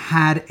of them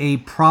had a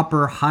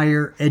proper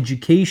higher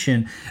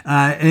education,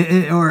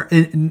 or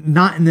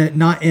not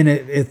in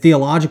a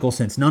theological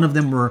sense. None of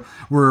them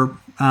were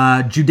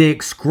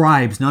Judaic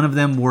scribes. None of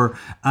them were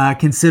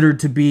considered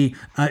to be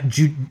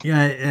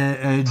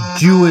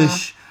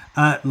Jewish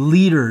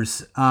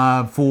leaders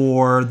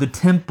for the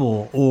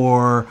temple,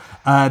 or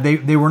they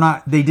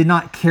did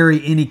not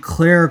carry any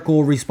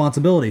clerical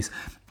responsibilities.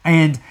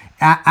 And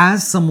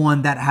as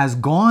someone that has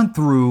gone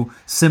through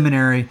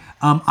seminary,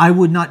 I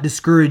would not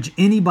discourage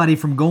anybody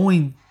from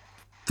going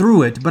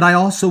through it, but I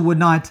also would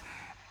not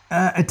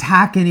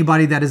attack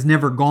anybody that has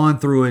never gone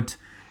through it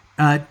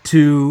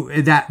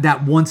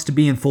that wants to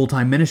be in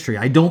full-time ministry.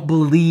 I don't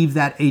believe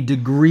that a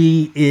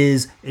degree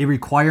is a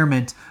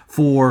requirement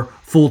for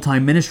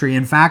full-time ministry.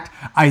 In fact,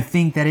 I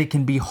think that it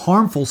can be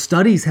harmful.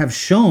 Studies have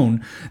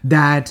shown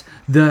that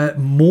the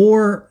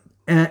more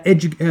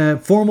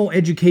formal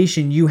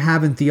education you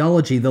have in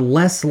theology, the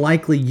less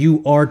likely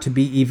you are to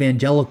be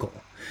evangelical.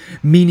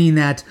 Meaning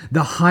that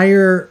the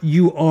higher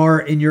you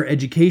are in your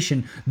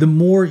education, the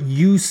more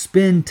you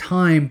spend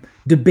time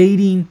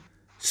debating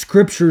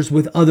scriptures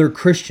with other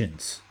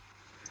Christians,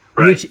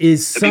 right. Which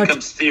is it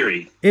becomes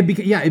theory.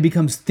 It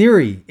becomes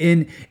theory,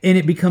 and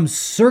it becomes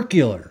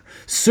circular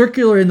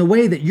in the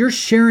way that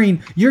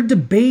you're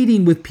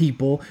debating with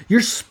people,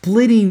 you're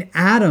splitting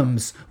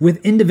atoms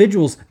with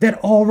individuals that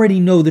already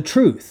know the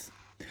truth.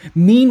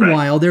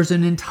 Meanwhile, there's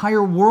an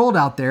entire world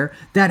out there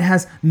that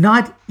has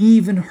not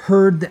even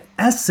heard the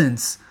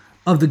essence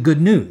of the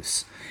good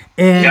news,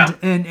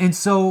 and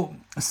so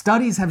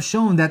studies have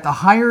shown that the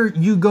higher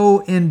you go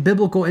in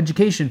biblical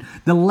education,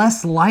 the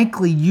less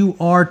likely you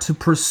are to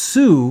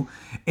pursue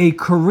a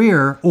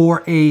career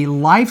or a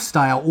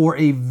lifestyle or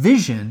a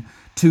vision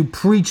to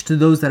preach to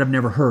those that have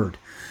never heard.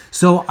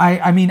 So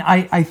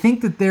I think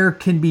that there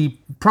can be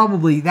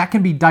that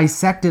can be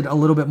dissected a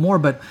little bit more.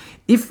 But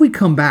if we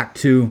come back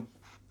to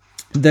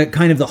the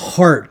kind of the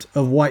heart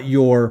of what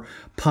your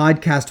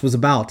podcast was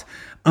about,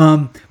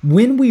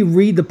 when we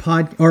read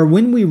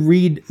when we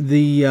read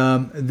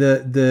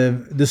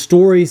the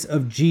stories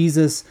of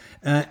Jesus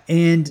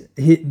and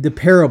the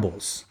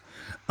parables,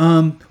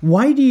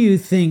 why do you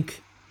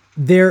think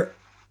there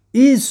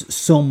is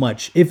so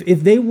much?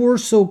 If they were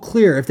so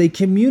clear, if they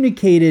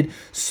communicated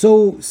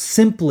so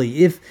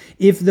simply, if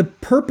the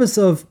purpose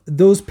of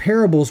those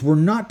parables were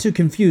not to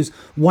confuse,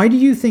 why do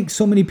you think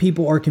so many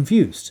people are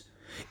confused?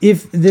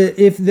 If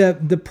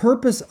the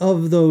purpose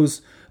of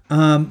those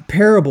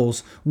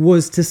parables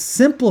was to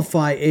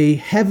simplify a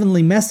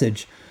heavenly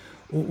message,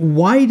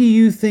 why do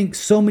you think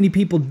so many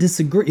people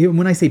disagree?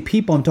 When I say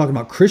people, I'm talking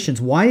about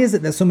Christians. Why is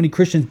it that so many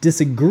Christians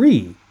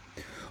disagree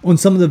on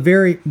some of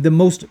the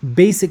most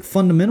basic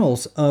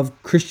fundamentals of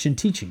Christian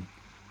teaching?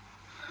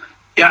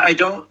 Yeah, I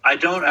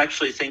don't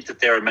actually think that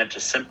they were meant to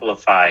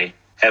simplify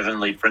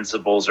heavenly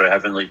principles or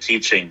heavenly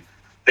teaching.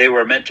 They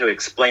were meant to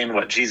explain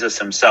what Jesus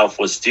himself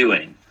was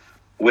doing,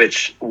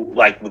 which,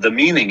 like, the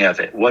meaning of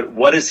it.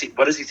 What does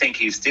he think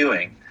he's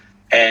doing?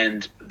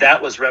 And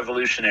that was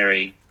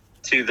revolutionary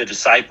to the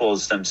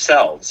disciples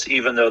themselves,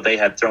 even though they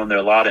had thrown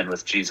their lot in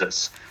with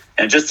Jesus.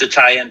 And just to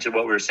tie into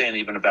what we were saying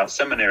even about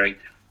seminary,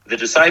 the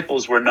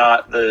disciples were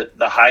not the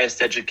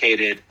highest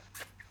educated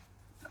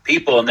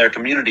people in their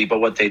community, but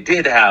what they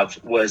did have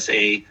was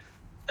an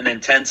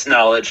intense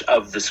knowledge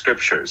of the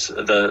scriptures,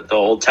 the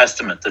Old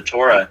Testament, the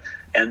Torah,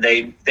 and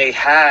they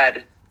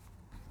had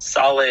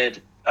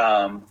solid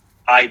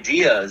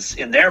ideas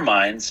in their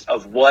minds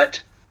of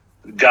what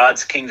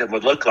God's kingdom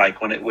would look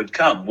like when it would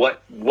come,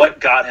 what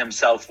God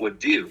himself would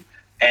do.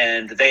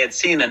 And they had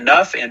seen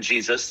enough in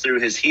Jesus through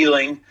his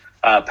healing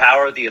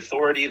power, the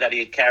authority that he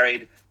had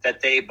carried,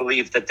 that they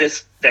believed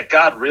that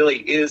God really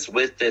is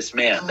with this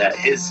man, that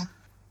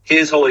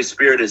his Holy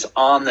Spirit is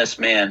on this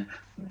man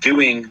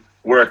doing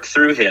work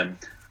through him.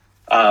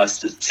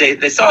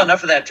 They saw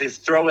enough of that to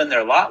throw in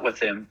their lot with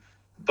him,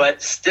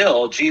 but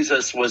still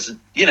Jesus was,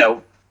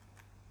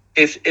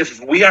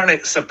 if we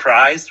aren't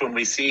surprised when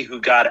we see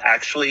who God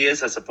actually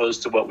is as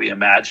opposed to what we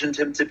imagined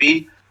him to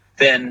be,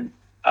 then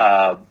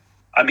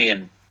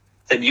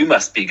then you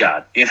must be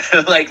God.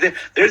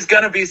 There's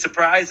going to be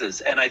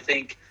surprises. And I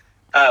think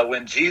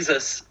when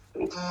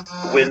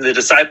the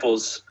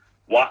disciples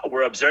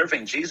were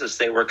observing Jesus,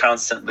 they were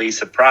constantly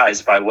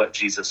surprised by what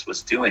Jesus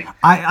was doing.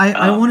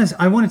 I want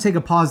to take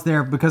a pause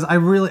there, because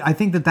I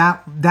think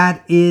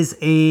that is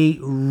a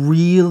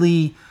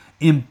really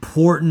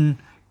important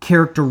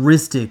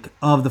characteristic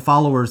of the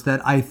followers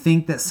that I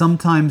think that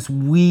sometimes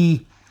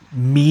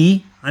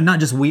not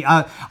just we,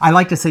 I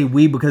like to say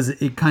we because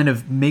it kind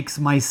of makes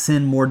my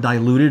sin more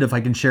diluted if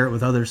I can share it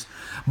with others.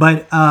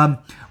 But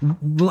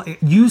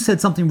you said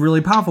something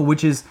really powerful,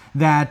 which is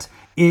that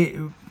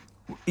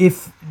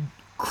if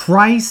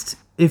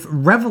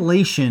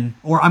Revelation,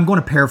 or I'm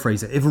going to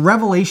paraphrase it, if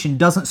Revelation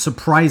doesn't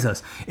surprise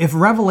us, if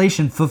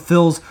Revelation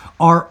fulfills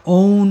our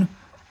own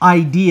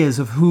ideas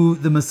of who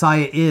the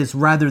Messiah is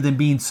rather than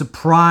being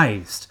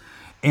surprised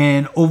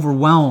and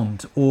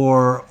overwhelmed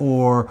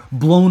or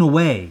blown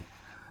away,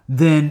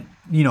 then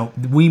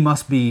we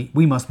must be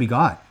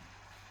God.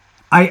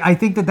 I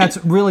think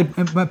that's really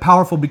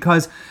powerful,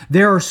 because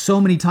there are so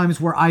many times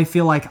where I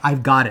feel like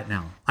I've got it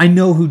now. I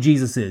know who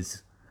Jesus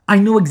is. I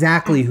know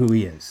exactly who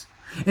he is.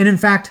 And in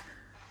fact,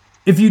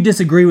 if you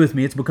disagree with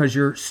me, it's because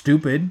you're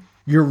stupid,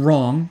 you're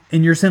wrong,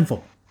 and you're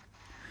sinful.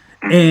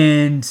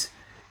 And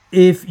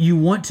if you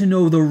want to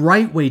know the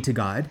right way to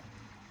God,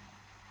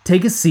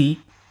 take a seat,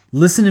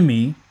 listen to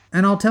me,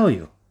 and I'll tell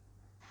you.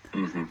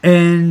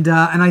 And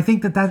I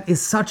think that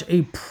is such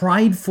a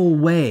prideful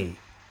way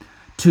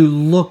to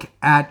look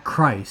at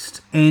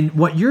Christ. And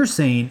what you're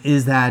saying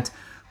is that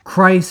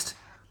Christ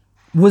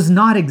was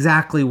not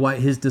exactly what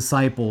his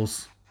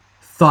disciples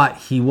thought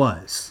he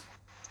was.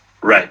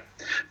 Right.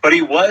 But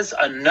he was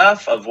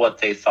enough of what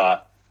they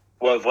thought,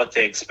 of what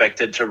they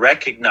expected, to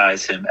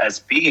recognize him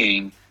as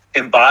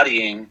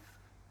embodying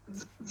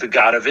the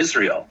God of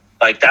Israel.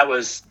 Like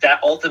that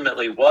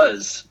ultimately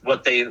was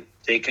what they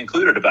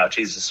concluded about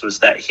Jesus, was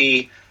that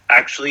he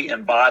actually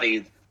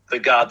embodied the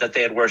God that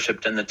they had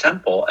worshipped in the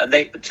temple. And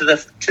they, to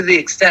the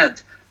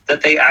extent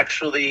that they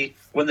actually,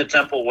 when the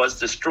temple was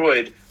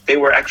destroyed, they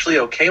were actually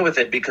okay with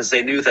it because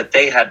they knew that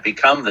they had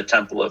become the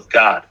temple of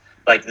God.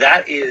 Like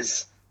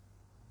that's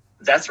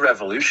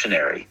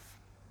revolutionary.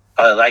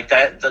 Like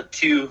that,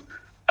 to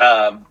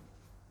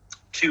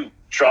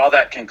draw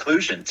that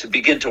conclusion, to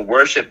begin to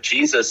worship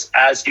Jesus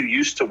as you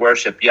used to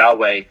worship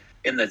Yahweh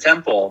in the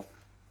temple,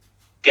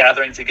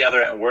 gathering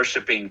together and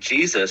worshiping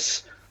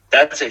Jesus.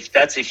 That's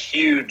a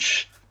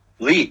huge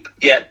leap.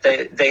 Yet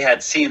they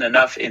had seen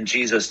enough in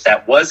Jesus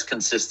that was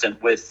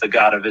consistent with the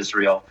God of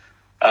Israel,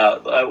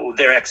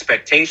 their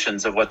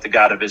expectations of what the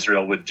God of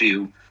Israel would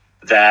do,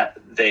 that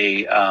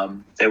they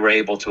were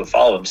able to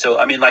follow him. So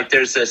I mean, like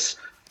there's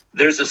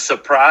a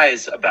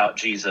surprise about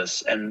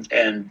Jesus and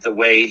the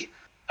way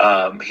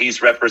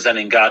he's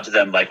representing God to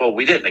them. Like, well,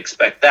 we didn't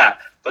expect that,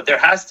 but there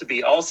has to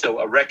be also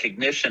a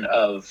recognition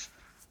of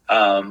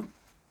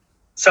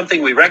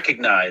something we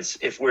recognize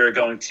if we're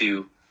going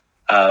to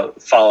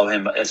follow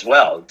him as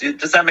well.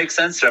 Does that make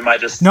sense, or am I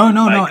just no?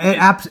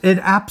 It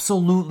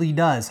absolutely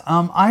does.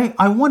 I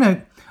want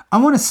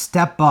to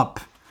step up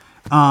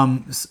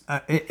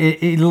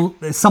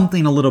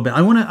something a little bit.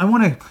 I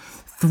want to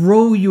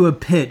throw you a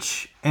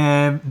pitch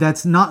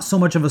that's not so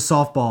much of a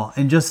softball,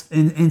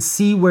 and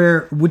see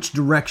which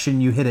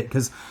direction you hit it,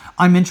 because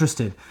I'm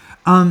interested.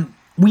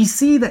 We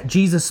see that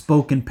Jesus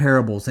spoke in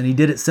parables, and he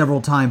did it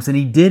several times, and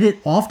he did it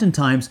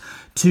oftentimes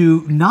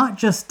to not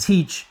just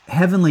teach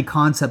heavenly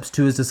concepts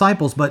to his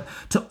disciples, but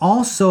to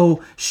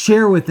also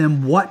share with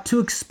them what to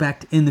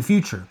expect in the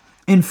future.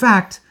 In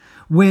fact,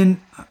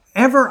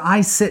 whenever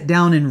I sit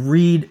down and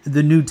read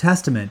the New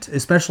Testament,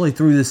 especially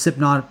through the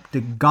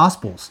Synoptic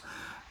Gospels,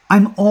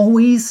 I'm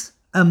always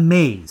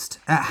amazed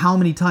at how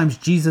many times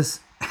Jesus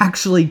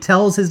actually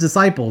tells his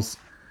disciples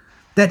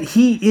that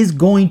he is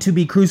going to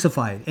be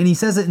crucified. And he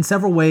says it in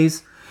several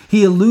ways.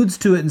 He alludes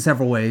to it in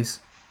several ways.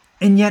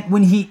 And yet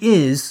when he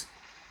is,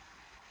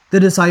 the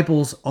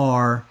disciples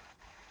are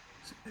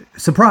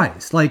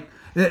surprised. Like,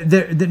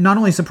 they're not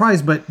only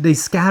surprised, but they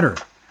scatter.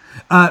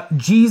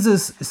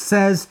 Jesus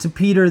says to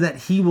Peter that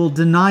he will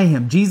deny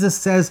him. Jesus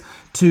says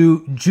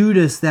to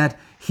Judas that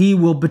he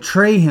will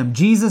betray him.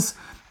 Jesus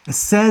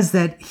says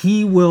that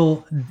he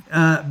will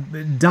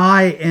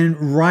die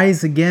and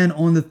rise again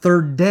on the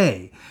third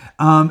day.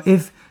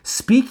 If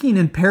speaking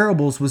in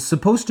parables was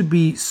supposed to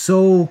be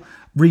so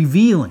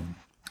revealing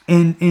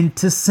and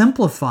to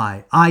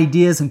simplify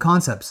ideas and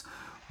concepts,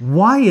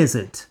 why is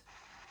it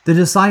the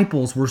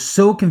disciples were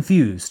so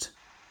confused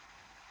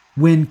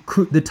when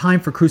the time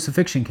for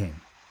crucifixion came?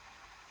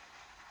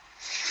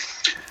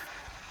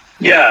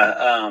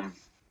 Yeah,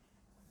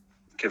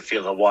 could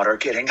feel the water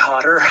getting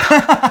hotter.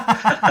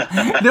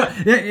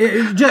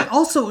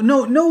 Also,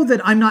 know that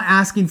I'm not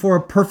asking for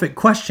a perfect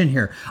question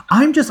here.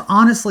 I'm just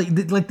honestly,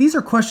 like, these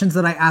are questions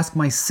that I ask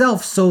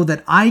myself so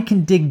that I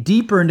can dig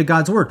deeper into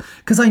God's word,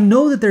 because I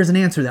know that there's an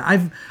answer there.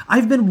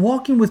 I've been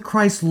walking with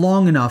Christ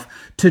long enough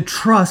to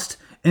trust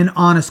an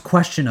honest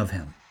question of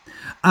him.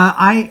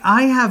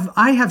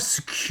 I have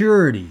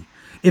security,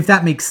 if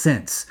that makes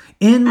sense,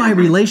 in my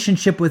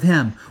relationship with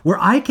him, where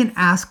I can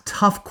ask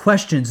tough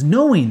questions,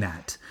 knowing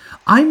that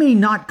I may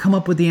not come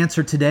up with the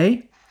answer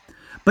today,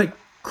 but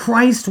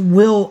Christ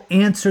will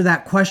answer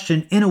that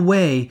question in a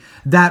way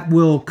that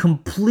will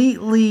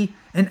completely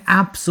and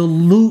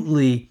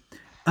absolutely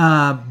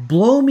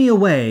blow me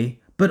away,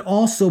 but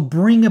also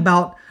bring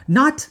about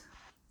not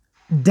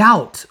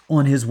doubt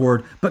on his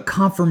word, but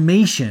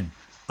confirmation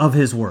of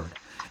his word.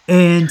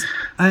 And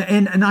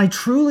I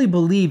truly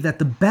believe that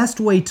the best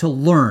way to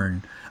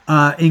learn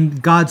in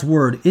God's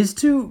word is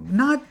to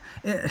not...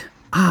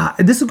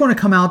 this is going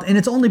to come out, and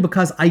it's only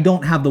because I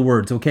don't have the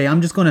words, okay?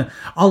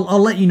 I'll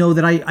let you know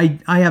that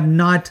I have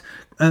not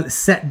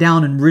sat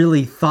down and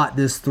really thought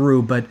this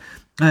through, but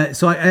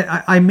so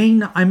I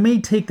may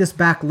take this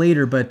back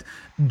later, but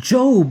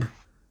Job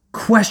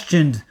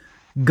questioned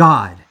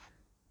God,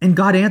 and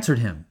God answered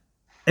him.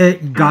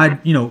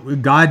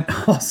 God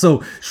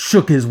also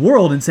shook his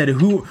world and said,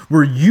 "Who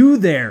were you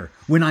there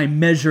when I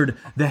measured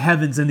the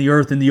heavens and the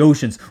earth and the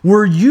oceans?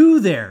 Were you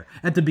there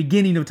at the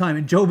beginning of time?"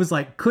 And Job was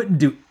like, couldn't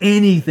do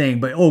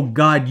anything, but, "Oh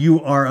God,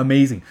 you are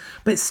amazing."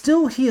 But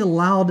still, he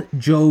allowed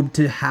Job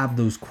to have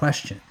those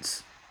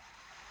questions.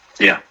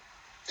 Yeah.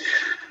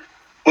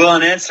 Well,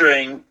 in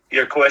answering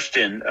your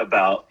question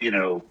about,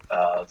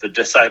 the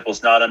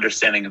disciples not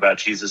understanding about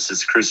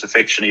Jesus'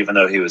 crucifixion, even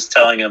though he was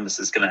telling them this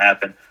is going to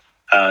happen,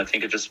 I think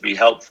it'd just be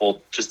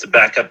helpful just to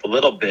back up a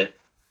little bit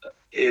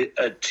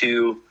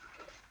to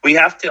we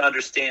have to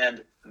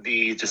understand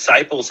the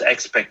disciples'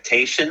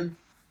 expectation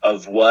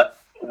of what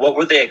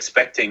were they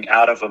expecting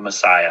out of a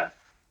Messiah.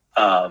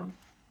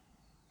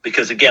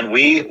 Because again,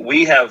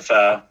 we have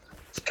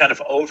kind of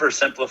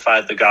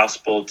oversimplified the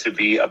gospel to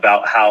be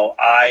about how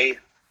I,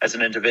 as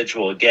an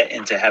individual, get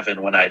into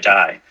heaven when I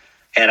die.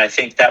 And I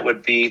think that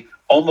would be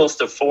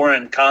almost a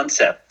foreign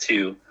concept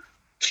to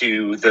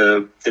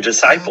the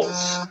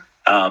disciples,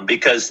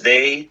 because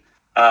they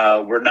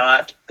were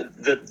not,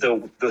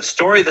 the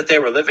story that they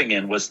were living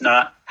in was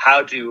not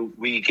how do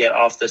we get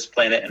off this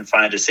planet and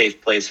find a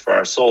safe place for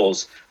our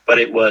souls, but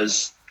it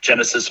was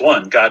Genesis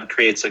 1. God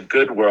creates a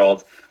good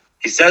world.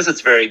 He says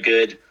it's very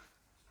good.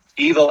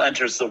 Evil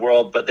enters the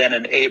world, but then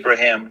in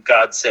Abraham,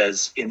 God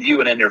says, in you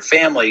and in your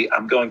family,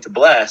 I'm going to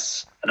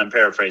bless, and I'm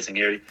paraphrasing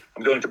here,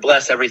 I'm going to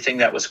bless everything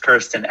that was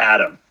cursed in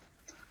Adam.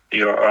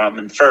 Or I'm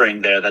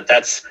inferring there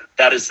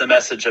that is the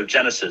message of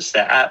Genesis,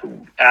 that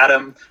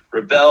Adam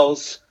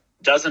rebels,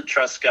 doesn't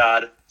trust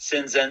God,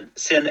 sin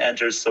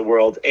enters the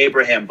world.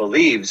 Abraham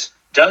believes,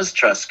 does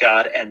trust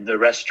God, and the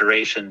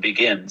restoration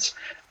begins.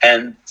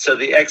 And so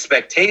the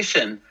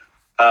expectation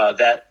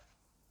that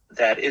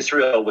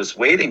Israel was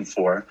waiting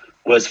for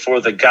was for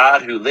the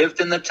God who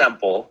lived in the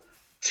temple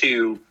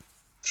to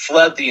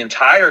flood the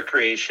entire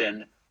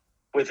creation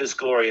with his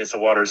glory as the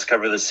waters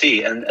cover the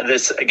sea. And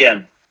this,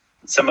 again,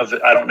 some of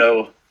it, I don't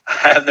know,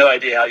 I have no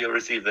idea how you'll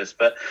receive this,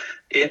 but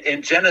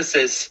in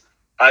Genesis,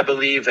 I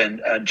believe,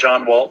 and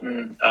John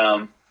Walton,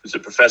 who's a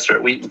professor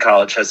at Wheaton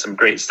College, has some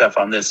great stuff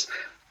on this,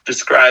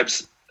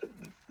 describes,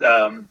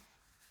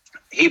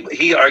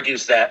 he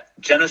argues that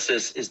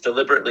Genesis is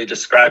deliberately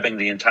describing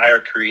the entire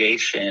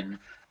creation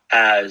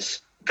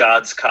as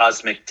God's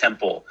cosmic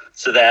temple,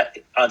 so that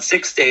on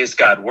 6 days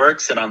God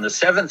works, and on the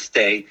seventh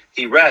day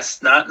he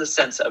rests, not in the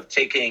sense of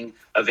taking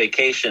a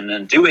vacation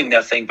and doing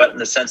nothing, but in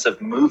the sense of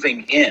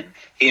moving in.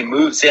 He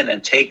moves in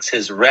and takes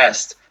his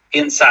rest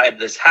inside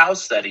this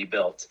house that he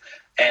built.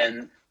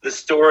 And the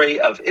story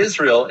of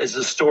Israel is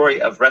a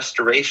story of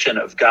restoration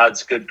of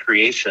God's good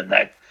creation,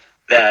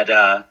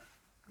 that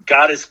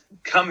God is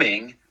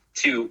coming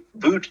to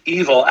boot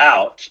evil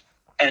out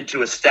and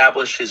to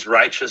establish his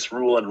righteous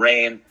rule and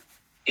reign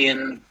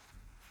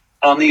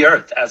on the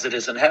earth as it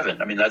is in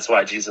heaven. I mean, that's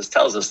why Jesus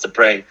tells us to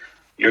pray,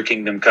 your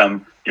kingdom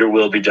come, your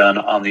will be done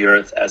on the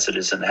earth as it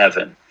is in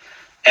heaven.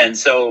 And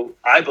so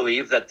I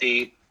believe that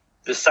the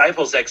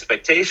disciples'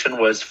 expectation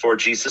was for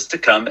Jesus to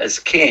come as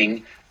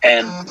king.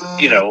 And,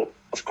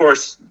 of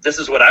course, this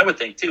is what I would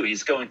think too.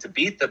 He's going to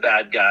beat the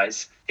bad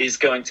guys. He's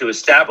going to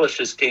establish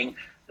his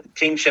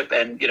kingship.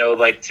 And,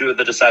 like two of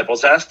the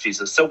disciples asked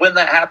Jesus, so when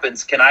that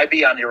happens, can I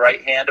be on your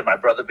right hand and my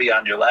brother be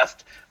on your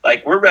left?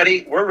 Like, we're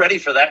ready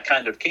for that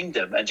kind of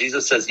kingdom. And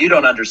Jesus says, you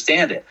don't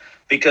understand it,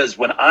 because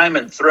when I'm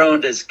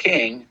enthroned as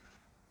king,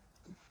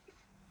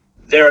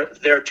 there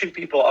are two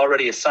people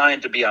already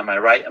assigned to be on my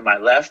right and my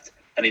left.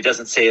 And he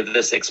doesn't say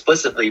this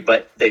explicitly,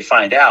 but they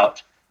find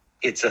out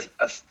it's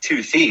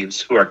two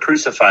thieves who are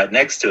crucified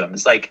next to him.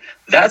 It's like,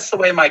 that's the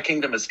way my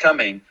kingdom is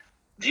coming.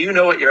 Do you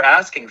know what you're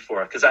asking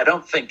for? Because I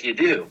don't think you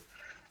do.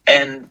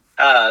 And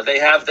they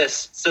have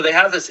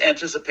this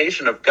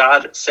anticipation of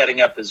God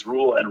setting up his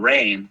rule and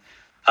reign.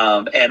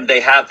 And they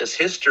have this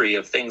history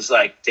of things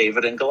like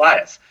David and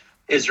Goliath.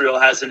 Israel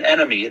has an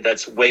enemy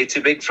that's way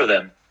too big for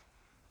them.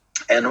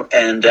 And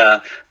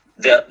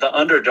the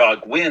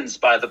underdog wins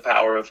by the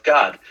power of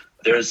God.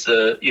 There's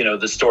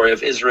the story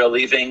of Israel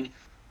leaving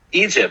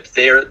Egypt.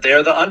 They're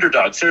the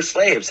underdogs. They're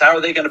slaves. How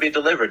are they going to be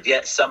delivered?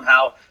 Yet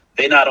somehow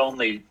they not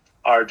only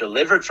are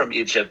delivered from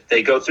Egypt,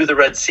 they go through the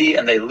Red Sea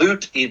and they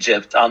loot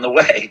Egypt on the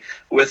way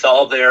with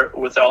all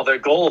their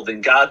gold,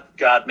 and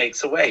God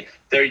makes a way.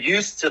 They're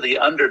used to the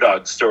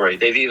underdog story.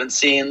 They've even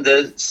seen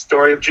the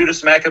story of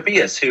Judas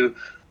Maccabeus, who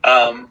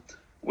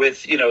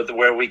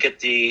where we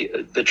get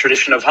the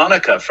tradition of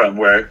Hanukkah from,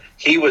 where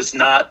he was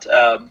not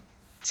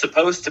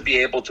supposed to be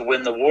able to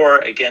win the war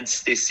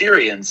against the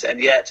Syrians, and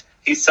yet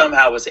he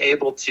somehow was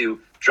able to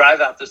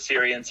drive out the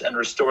Syrians and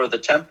restore the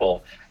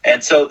temple.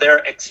 And so they're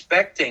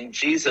expecting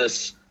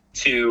Jesus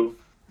to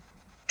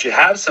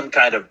have some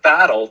kind of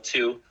battle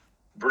to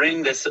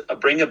bring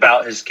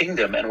about his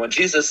kingdom. And when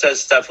Jesus says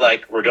stuff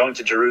like, we're going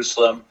to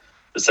Jerusalem,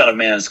 the Son of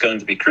Man is going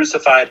to be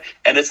crucified,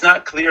 and it's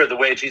not clear the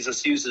way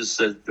Jesus uses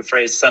the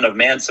phrase Son of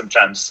Man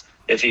sometimes,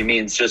 if he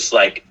means just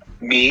like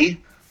me,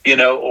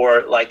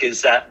 or like,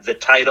 is that the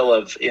title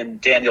of, in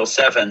Daniel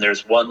 7,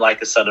 there's one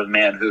like a Son of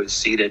Man who is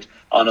seated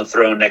on a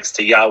throne next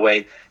to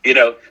Yahweh,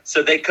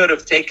 so they could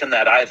have taken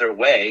that either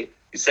way.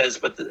 He says,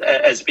 but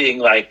as being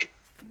like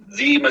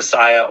the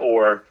Messiah,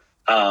 or,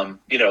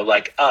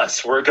 like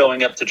us, we're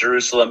going up to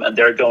Jerusalem and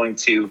they're going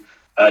to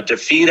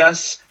defeat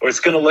us, or it's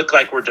going to look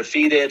like we're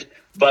defeated,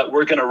 but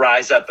we're going to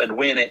rise up and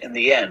win it in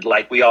the end,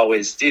 like we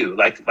always do,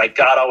 like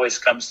God always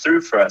comes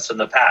through for us in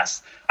the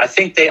past. I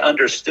think they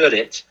understood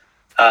it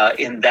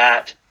in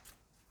that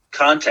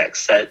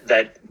context,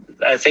 that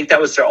I think that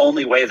was their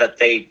only way that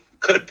they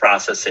could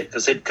process it,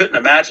 because they couldn't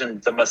imagine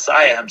the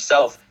Messiah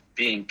himself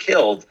being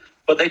killed,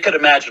 but they could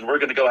imagine we're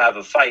going to go have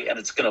a fight and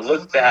it's going to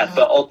look bad,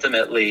 but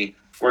ultimately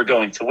were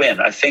going to win.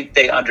 I think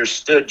they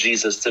understood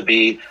Jesus to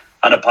be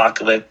an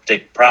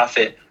apocalyptic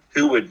prophet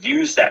who would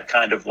use that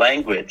kind of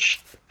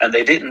language, and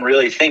they didn't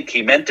really think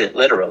he meant it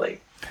literally.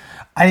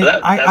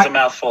 That's a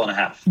mouthful and a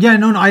half. Yeah,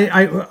 no,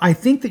 I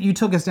think that you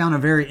took us down a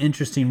very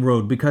interesting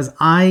road, because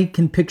I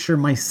can picture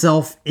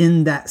myself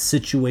in that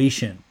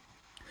situation.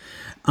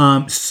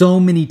 So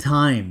many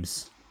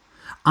times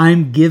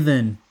I'm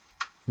given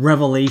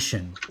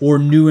revelation or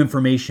new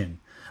information,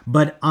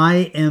 but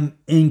I am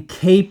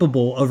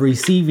incapable of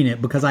receiving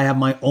it because I have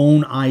my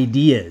own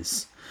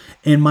ideas.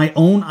 And my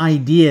own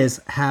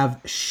ideas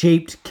have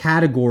shaped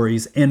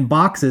categories and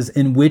boxes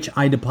in which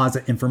I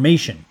deposit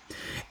information.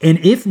 And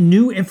if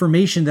new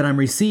information that I'm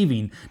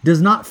receiving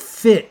does not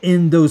fit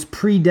in those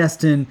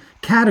predestined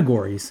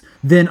categories,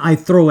 then I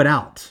throw it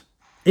out.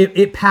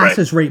 It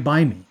passes right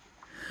by me.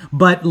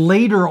 But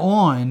later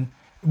on,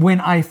 when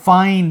I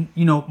find,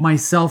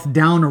 myself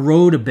down a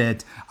road a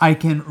bit, I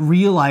can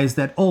realize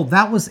that,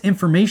 that was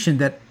information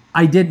that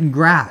I didn't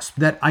grasp,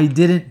 that I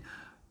didn't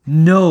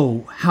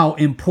know how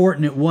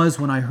important it was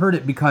when I heard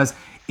it, because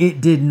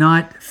it did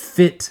not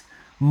fit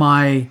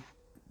my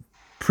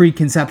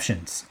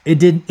preconceptions. It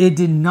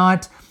did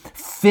not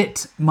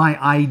fit my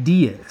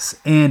ideas.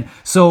 And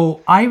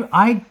so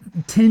I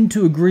tend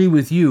to agree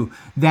with you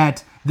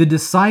that the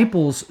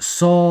disciples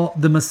saw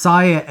the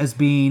Messiah as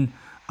being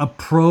a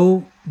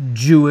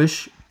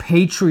pro-Jewish,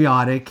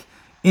 patriotic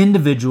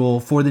individual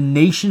for the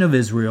nation of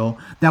Israel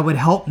that would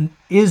help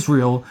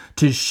Israel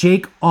to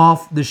shake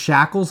off the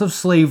shackles of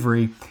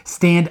slavery,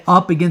 stand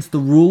up against the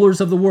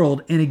rulers of the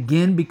world, and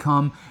again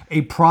become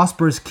a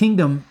prosperous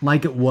kingdom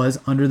like it was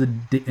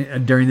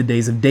during the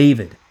days of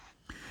David.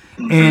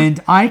 Mm-hmm.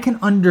 And I can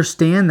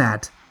understand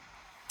that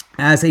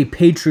as a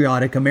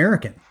patriotic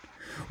American,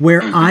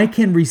 where I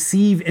can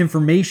receive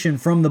information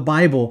from the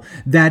Bible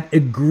that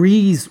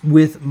agrees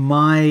with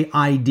my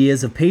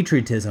ideas of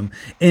patriotism,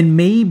 and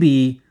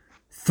maybe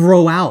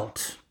throw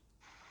out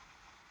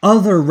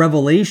other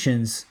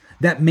revelations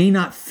that may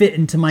not fit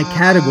into my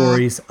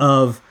categories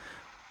of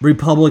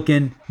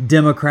Republican,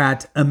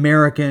 Democrat,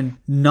 American,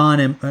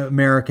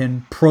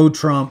 non-American,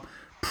 pro-Trump,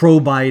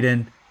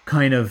 pro-Biden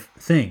kind of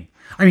thing.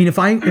 I mean, if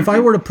I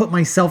were to put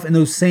myself in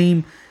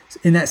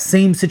that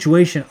same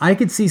situation, I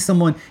could see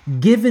someone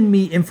giving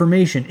me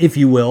information, if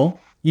you will,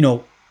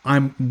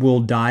 will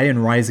die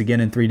and rise again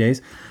in 3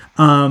 days,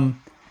 and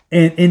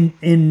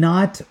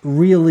not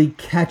really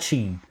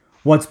catching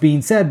what's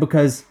being said,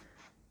 because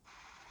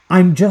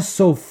I'm just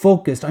so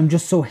focused, I'm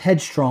just so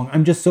headstrong,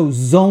 I'm just so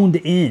zoned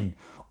in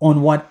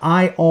on what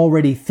I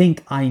already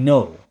think I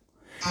know.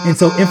 And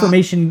so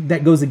information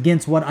that goes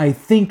against what I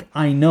think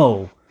I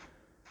know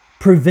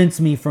prevents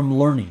me from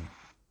learning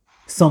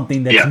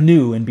something that's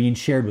new and being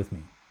shared with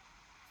me.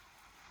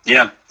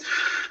 Yeah.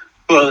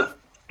 Well,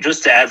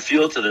 just to add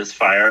fuel to this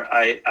fire,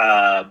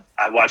 I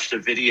watched a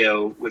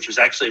video, which was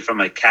actually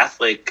from a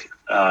Catholic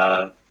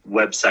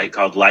website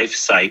called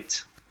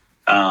LifeSite.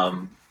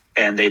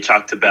 And they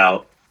talked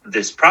about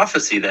this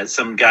prophecy that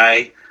some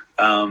guy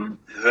who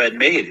had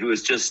made, who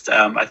was just,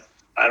 I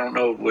don't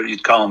know what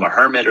you'd call him, a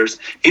hermit, or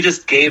he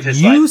just gave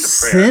his life to prayer. You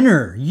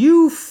sinner,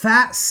 you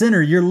fat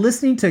sinner. You're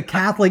listening to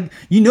Catholic,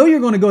 you're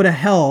going to go to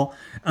hell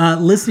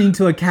listening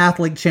to a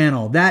Catholic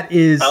channel. That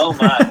is... Oh,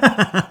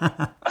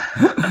 my.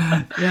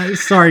 Yeah,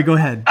 sorry, go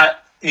ahead.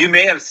 You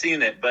may have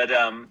seen it, but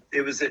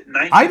it was at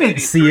 1983. I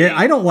didn't see it.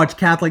 I don't watch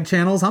Catholic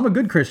channels. I'm a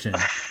good Christian.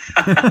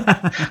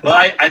 Well,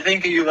 I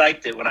think you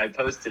liked it when I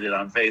posted it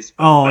on Facebook.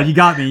 Oh, you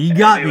got me. You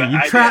got me.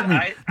 You trapped me.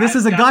 This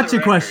is a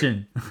gotcha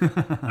question.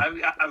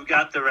 I've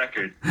got the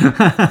record.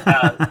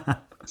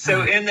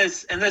 So in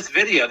this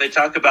video, they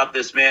talk about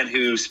this man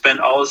who spent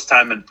all his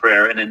time in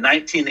prayer. And in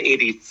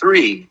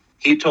 1983,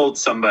 he told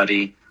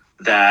somebody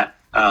that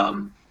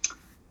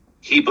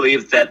he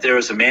believed that there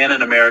was a man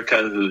in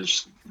America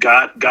whose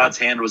God's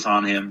hand was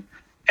on him,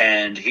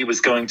 and he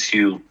was going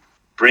to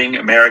bring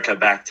America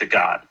back to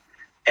God.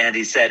 And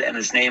he said, and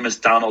his name is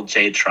Donald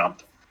J.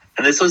 Trump.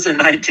 And this was in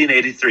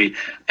 1983.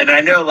 And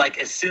I know,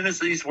 as soon as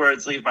these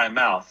words leave my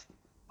mouth,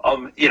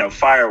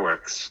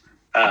 fireworks.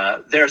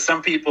 There are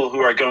some people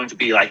who are going to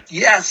be like,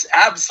 yes,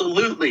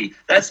 absolutely.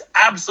 That's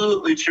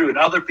absolutely true. And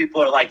other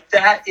people are like,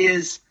 that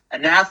is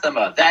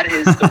anathema. That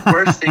is the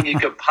worst thing you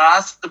could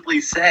possibly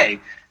say.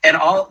 And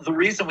all the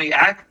reason we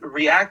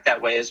react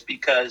that way is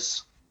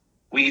because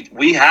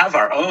we have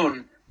our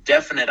own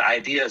definite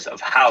ideas of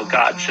how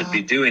God should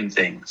be doing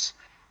things.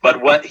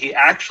 But what he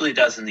actually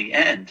does in the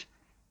end,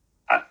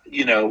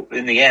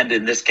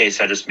 in this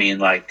case, I just mean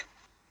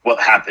what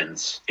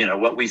happens,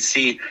 what we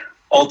see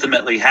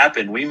ultimately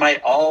happen. We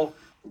might all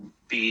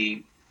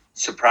be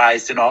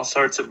surprised in all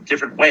sorts of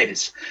different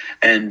ways.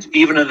 And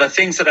even in the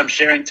things that I'm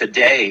sharing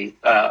today,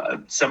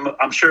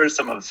 I'm sure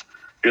some of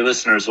your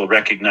listeners will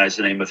recognize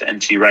the name of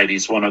N.T. Wright.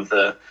 He's one of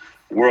the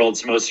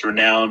world's most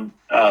renowned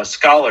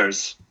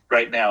scholars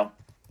right now,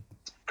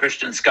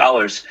 Christian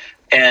scholars.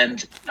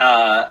 And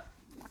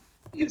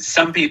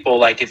some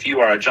people, if you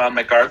are a John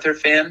MacArthur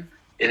fan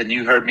and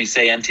you heard me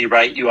say N.T.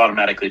 Wright, you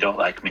automatically don't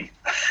like me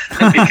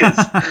because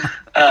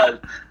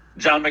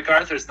John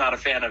MacArthur's not a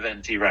fan of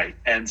N.T. Wright,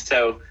 and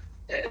so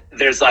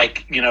there's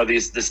like,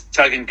 this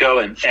tug and go,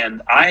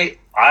 and I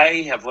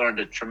have learned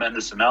a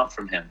tremendous amount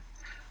from him,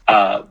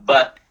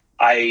 but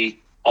I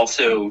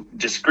also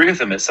disagree with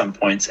him at some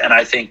points, and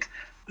I think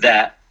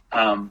that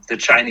the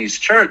Chinese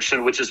church,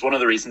 and which is one of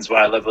the reasons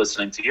why I love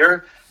listening to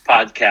your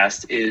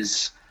podcast,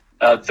 is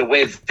the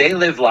way they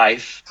live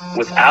life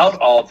without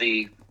all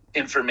the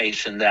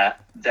information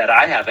that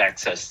I have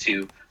access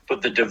to,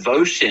 but the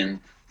devotion,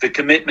 the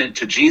commitment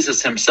to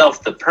Jesus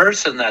himself, the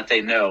person that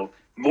they know,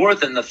 more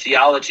than the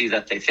theology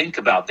that they think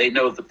about. They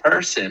know the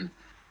person.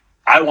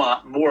 I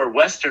want more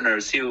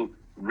Westerners who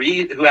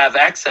have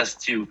access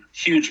to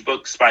huge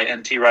books by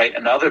N.T. Wright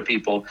and other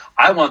people.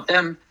 I want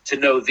them to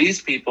know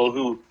these people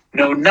who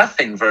know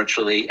nothing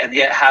virtually and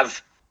yet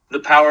have the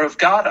power of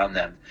God on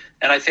them.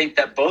 And I think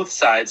that both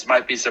sides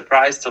might be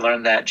surprised to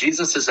learn that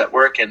Jesus is at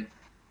work in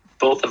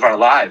both of our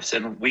lives,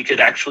 and we could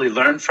actually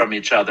learn from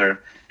each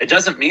other. It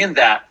doesn't mean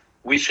that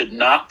we should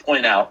not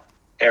point out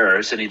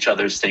errors in each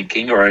other's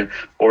thinking or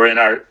in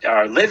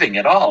our living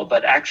at all,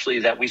 but actually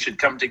that we should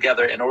come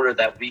together in order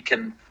that we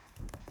can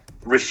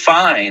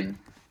refine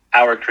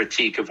our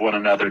critique of one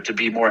another to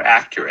be more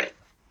accurate.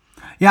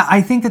 Yeah,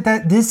 I think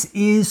that this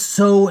is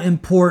so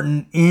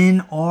important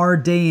in our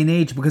day and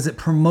age because it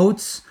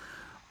promotes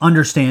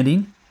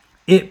understanding.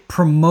 It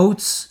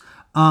promotes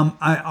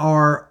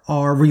I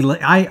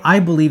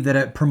believe that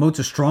it promotes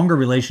a stronger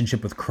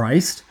relationship with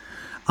Christ.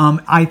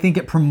 I think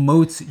it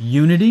promotes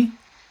unity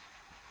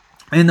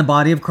in the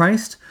body of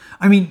Christ.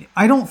 I mean,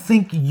 I don't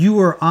think you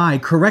or I,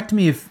 correct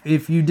me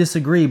if you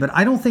disagree, but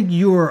I don't think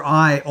you or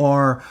I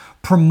are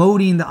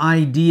promoting the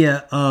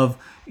idea of,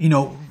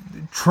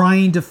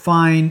 trying to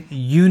find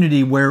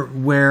unity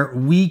where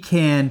we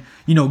can,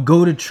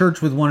 go to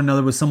church with one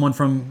another with someone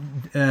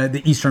from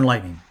the Eastern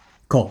Lightning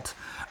cult.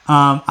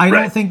 I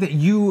don't think that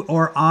you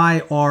or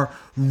I are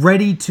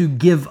ready to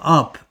give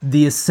up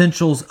the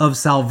essentials of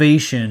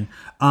salvation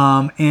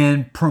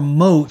and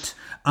promote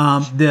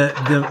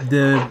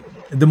the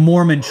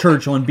Mormon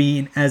Church on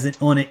being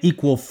on an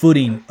equal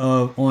footing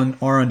on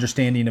our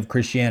understanding of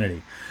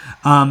Christianity.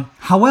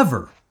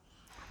 However,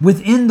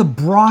 within the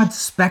broad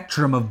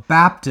spectrum of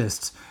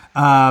Baptists,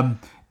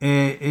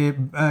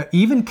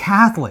 even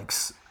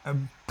Catholics,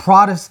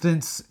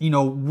 Protestants,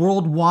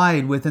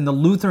 worldwide, within the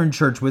Lutheran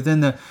Church, within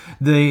the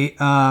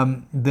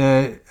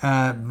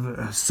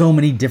so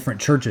many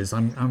different churches.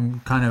 I'm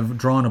kind of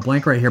drawing a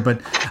blank right here,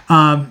 but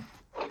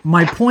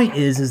my point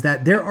is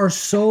that there are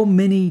so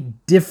many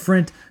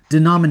different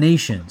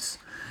denominations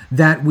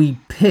that we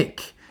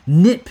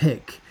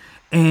nitpick,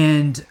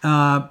 and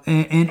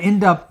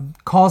end up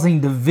causing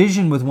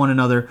division with one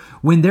another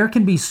when there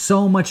can be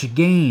so much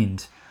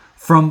gained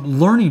from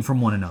learning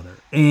from one another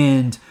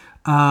and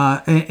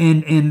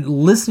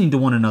listening to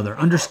one another,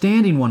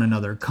 understanding one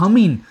another,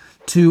 coming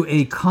to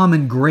a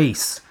common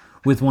grace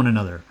with one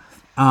another.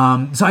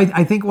 So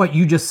I think what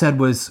you just said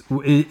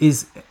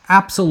is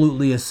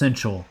absolutely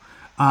essential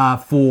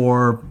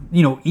for,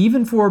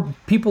 even for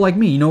people like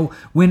me.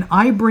 When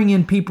I bring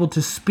in people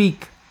to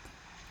speak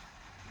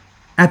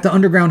at the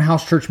underground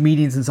house church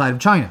meetings inside of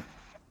China,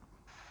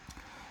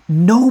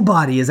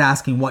 nobody is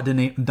asking what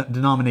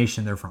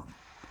denomination they're from.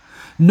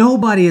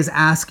 Nobody is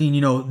asking,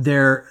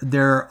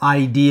 their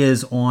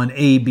ideas on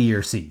A, B,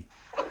 or C.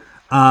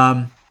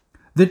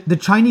 The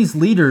Chinese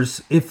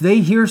leaders, if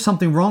they hear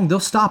something wrong, they'll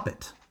stop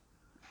it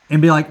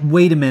and be like,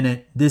 wait a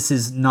minute, this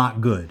is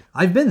not good.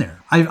 I've been there.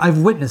 I've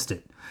witnessed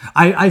it.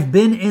 I've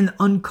been in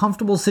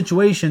uncomfortable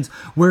situations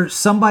where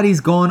somebody's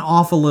gone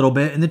off a little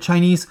bit and the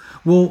Chinese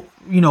will,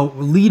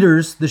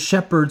 leaders, the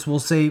shepherds will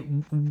say,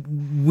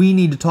 we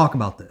need to talk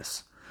about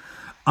this.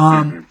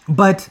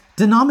 But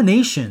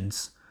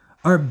denominations,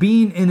 or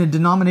being in a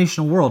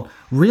denominational world,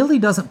 really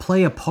doesn't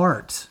play a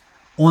part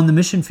on the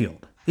mission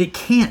field. It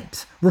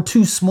can't. We're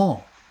too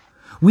small.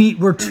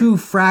 We're too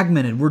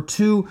fragmented. We're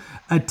too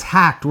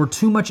attacked. We're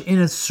too much in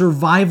a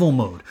survival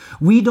mode.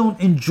 We don't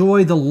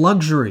enjoy the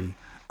luxury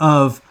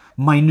of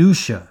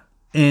minutia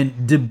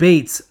and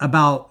debates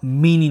about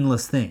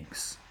meaningless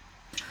things.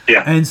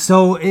 Yeah. And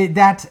so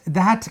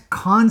that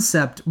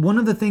concept, one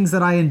of the things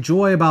that I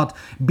enjoy about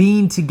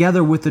being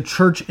together with the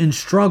church in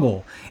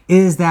struggle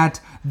is that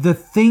the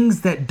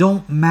things that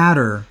don't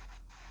matter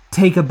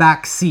take a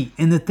back seat,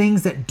 and the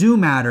things that do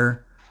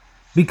matter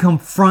become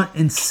front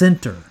and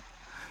center.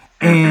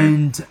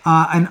 And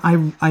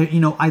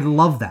I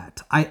love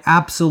that. I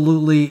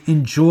absolutely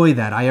enjoy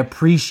that. I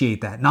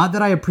appreciate that. Not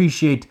that I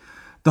appreciate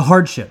the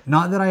hardship,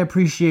 not that I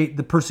appreciate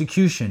the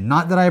persecution,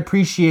 not that I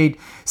appreciate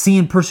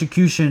seeing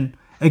persecution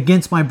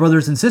against my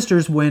brothers and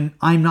sisters when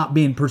I'm not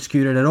being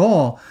persecuted at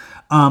all.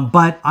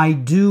 But I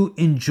do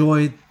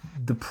enjoy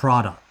the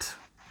product.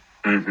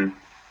 Mm-hmm.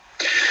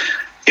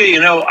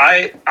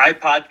 Yeah, I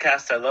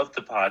podcast. I love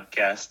the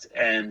podcast,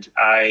 and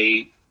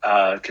I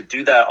could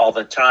do that all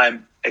the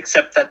time,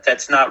 except that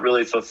that's not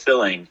really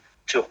fulfilling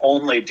to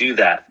only do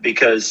that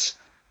because,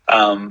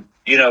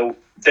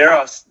 there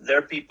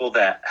are people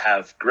that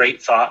have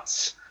great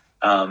thoughts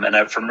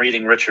From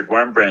reading Richard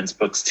Wurmbrand's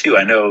books too,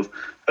 I know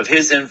of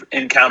his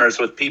encounters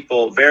with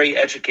people, very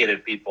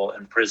educated people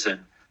in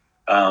prison,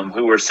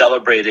 who were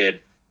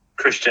celebrated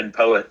Christian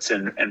poets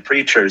and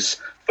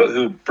preachers, but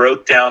who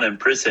broke down in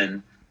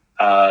prison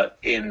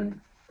in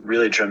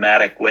really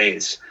dramatic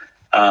ways.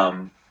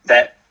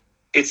 That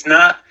it's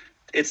not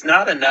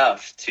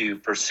enough to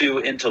pursue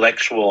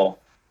intellectual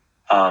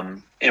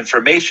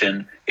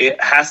information.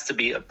 It has to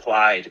be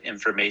applied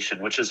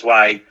information, which is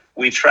why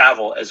we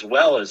travel as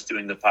well as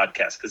doing the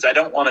podcast, because I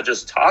don't want to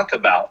just talk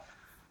about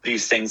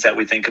these things that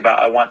we think about.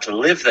 I want to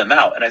live them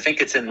out. And I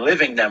think it's in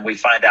living them we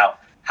find out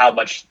how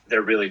much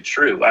they're really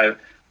true. I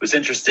was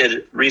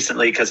interested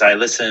recently because I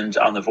listened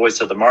on the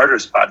Voice of the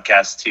Martyrs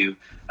podcast to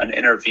an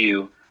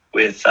interview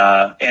with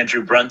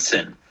Andrew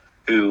Brunson,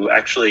 who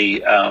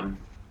actually,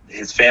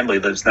 his family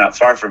lives not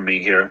far from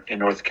me here in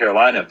North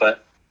Carolina,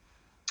 but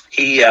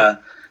he's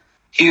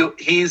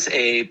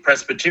a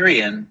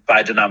Presbyterian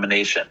by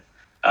denomination,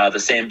 the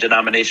same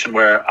denomination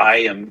where I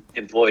am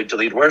employed to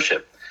lead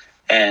worship.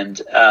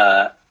 And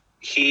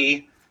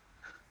he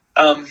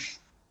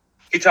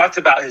talked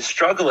about his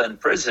struggle in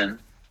prison,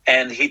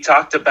 and he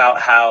talked about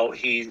how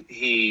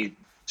he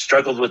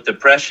struggled with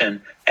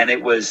depression, and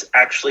it was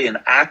actually an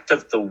act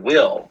of the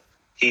will.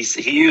 He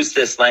used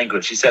this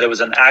language. He said it was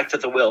an act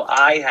of the will.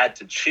 I had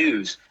to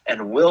choose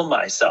and will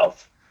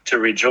myself to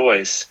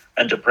rejoice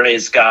and to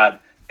praise God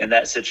in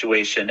that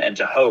situation and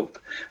to hope.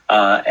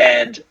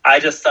 And I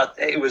just thought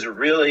it was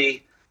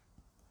really,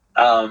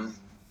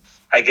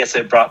 I guess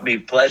it brought me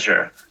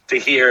pleasure to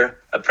hear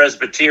a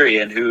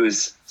Presbyterian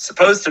who's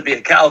supposed to be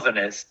a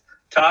Calvinist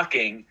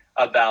talking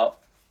about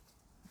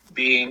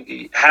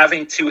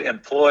having to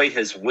employ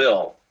his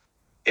will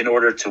in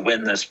order to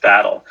win this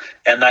battle.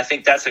 And I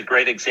think that's a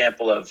great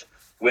example of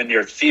when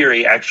your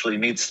theory actually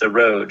meets the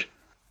road,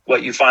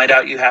 what you find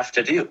out you have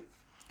to do.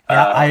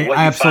 Yeah,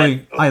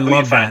 I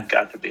love that.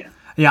 God to be.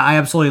 Yeah, I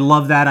absolutely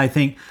love that. I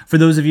think for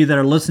those of you that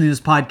are listening to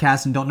this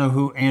podcast and don't know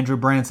who Andrew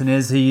Branson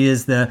is, he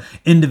is the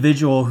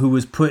individual who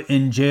was put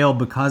in jail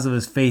because of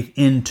his faith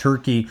in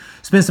Turkey.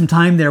 Spent some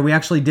time there. We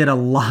actually did a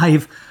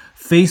live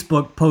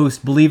Facebook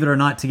post, believe it or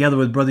not, together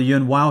with Brother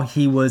Eugene while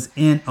he was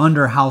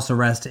under house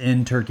arrest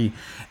in Turkey.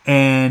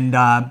 And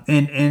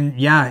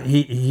yeah,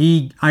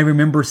 I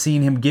remember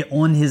seeing him get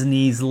on his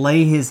knees,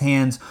 lay his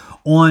hands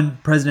on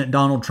President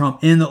Donald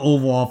Trump in the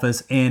Oval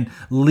Office and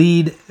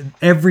lead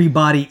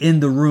everybody in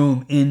the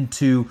room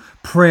into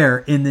prayer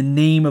in the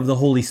name of the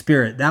Holy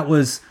Spirit. That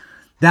was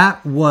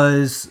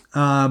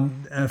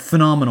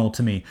phenomenal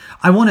to me.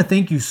 I want to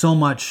thank you so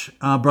much,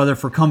 brother,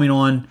 for coming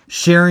on,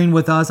 sharing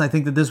with us. I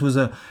think that this was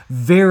a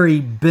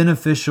very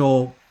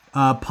beneficial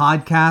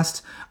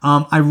podcast.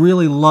 I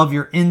really love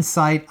your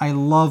insight. I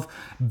love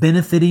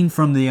benefiting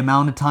from the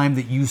amount of time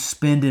that you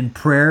spend in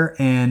prayer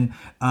and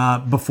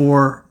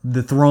before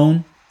the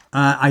throne.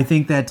 I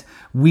think that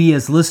we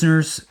as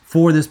listeners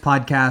for this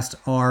podcast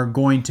are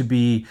going to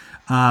be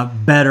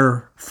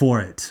better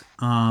for it.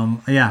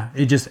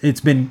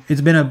 It's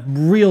been a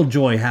real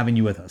joy having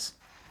you with us.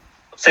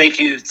 Thank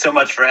you so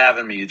much for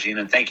having me, Eugene,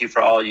 and thank you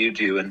for all you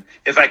do. And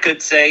if I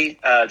could say,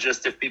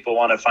 just if people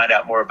want to find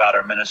out more about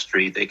our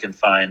ministry, they can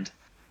find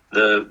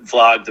the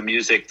vlog, the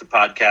music, the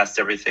podcast,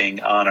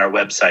 everything on our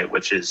website,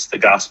 which is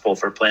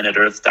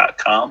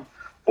thegospelforplanetearth.com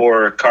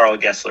or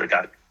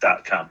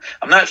karlgessler.com.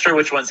 I'm not sure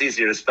which one's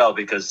easier to spell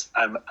because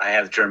I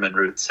have German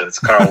roots, so it's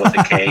Karl with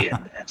a K,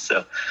 and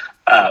so.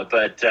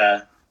 But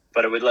I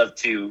would love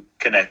to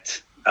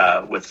connect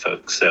with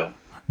folks. So.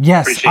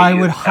 Yes, I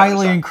would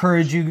highly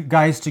encourage you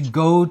guys to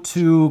go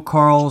to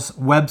Karl's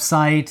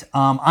website.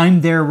 I'm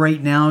there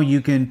right now.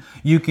 You can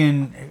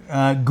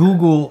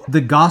Google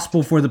the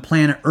Gospel for the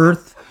Planet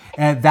Earth.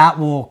 That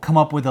will come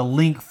up with a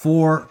link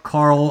for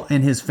Karl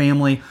and his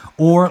family.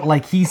 Or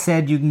like he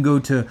said, you can go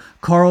to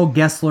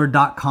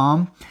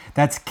karlgessler.com.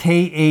 That's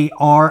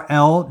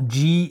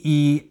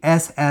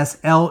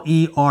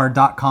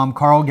KarlGessler.com,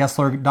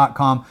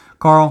 karlgessler.com.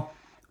 Karl,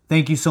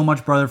 thank you so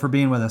much, brother, for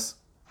being with us.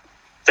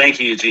 Thank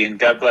you, Eugene.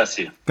 God bless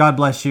you. God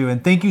bless you.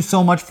 And thank you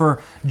so much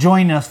for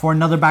joining us for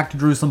another Back to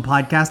Jerusalem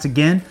podcast.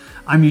 Again,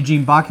 I'm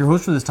Eugene Bach, your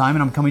host for this time,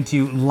 and I'm coming to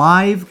you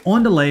live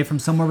on delay from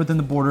somewhere within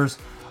the borders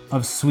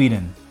of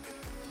Sweden.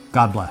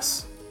 God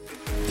bless.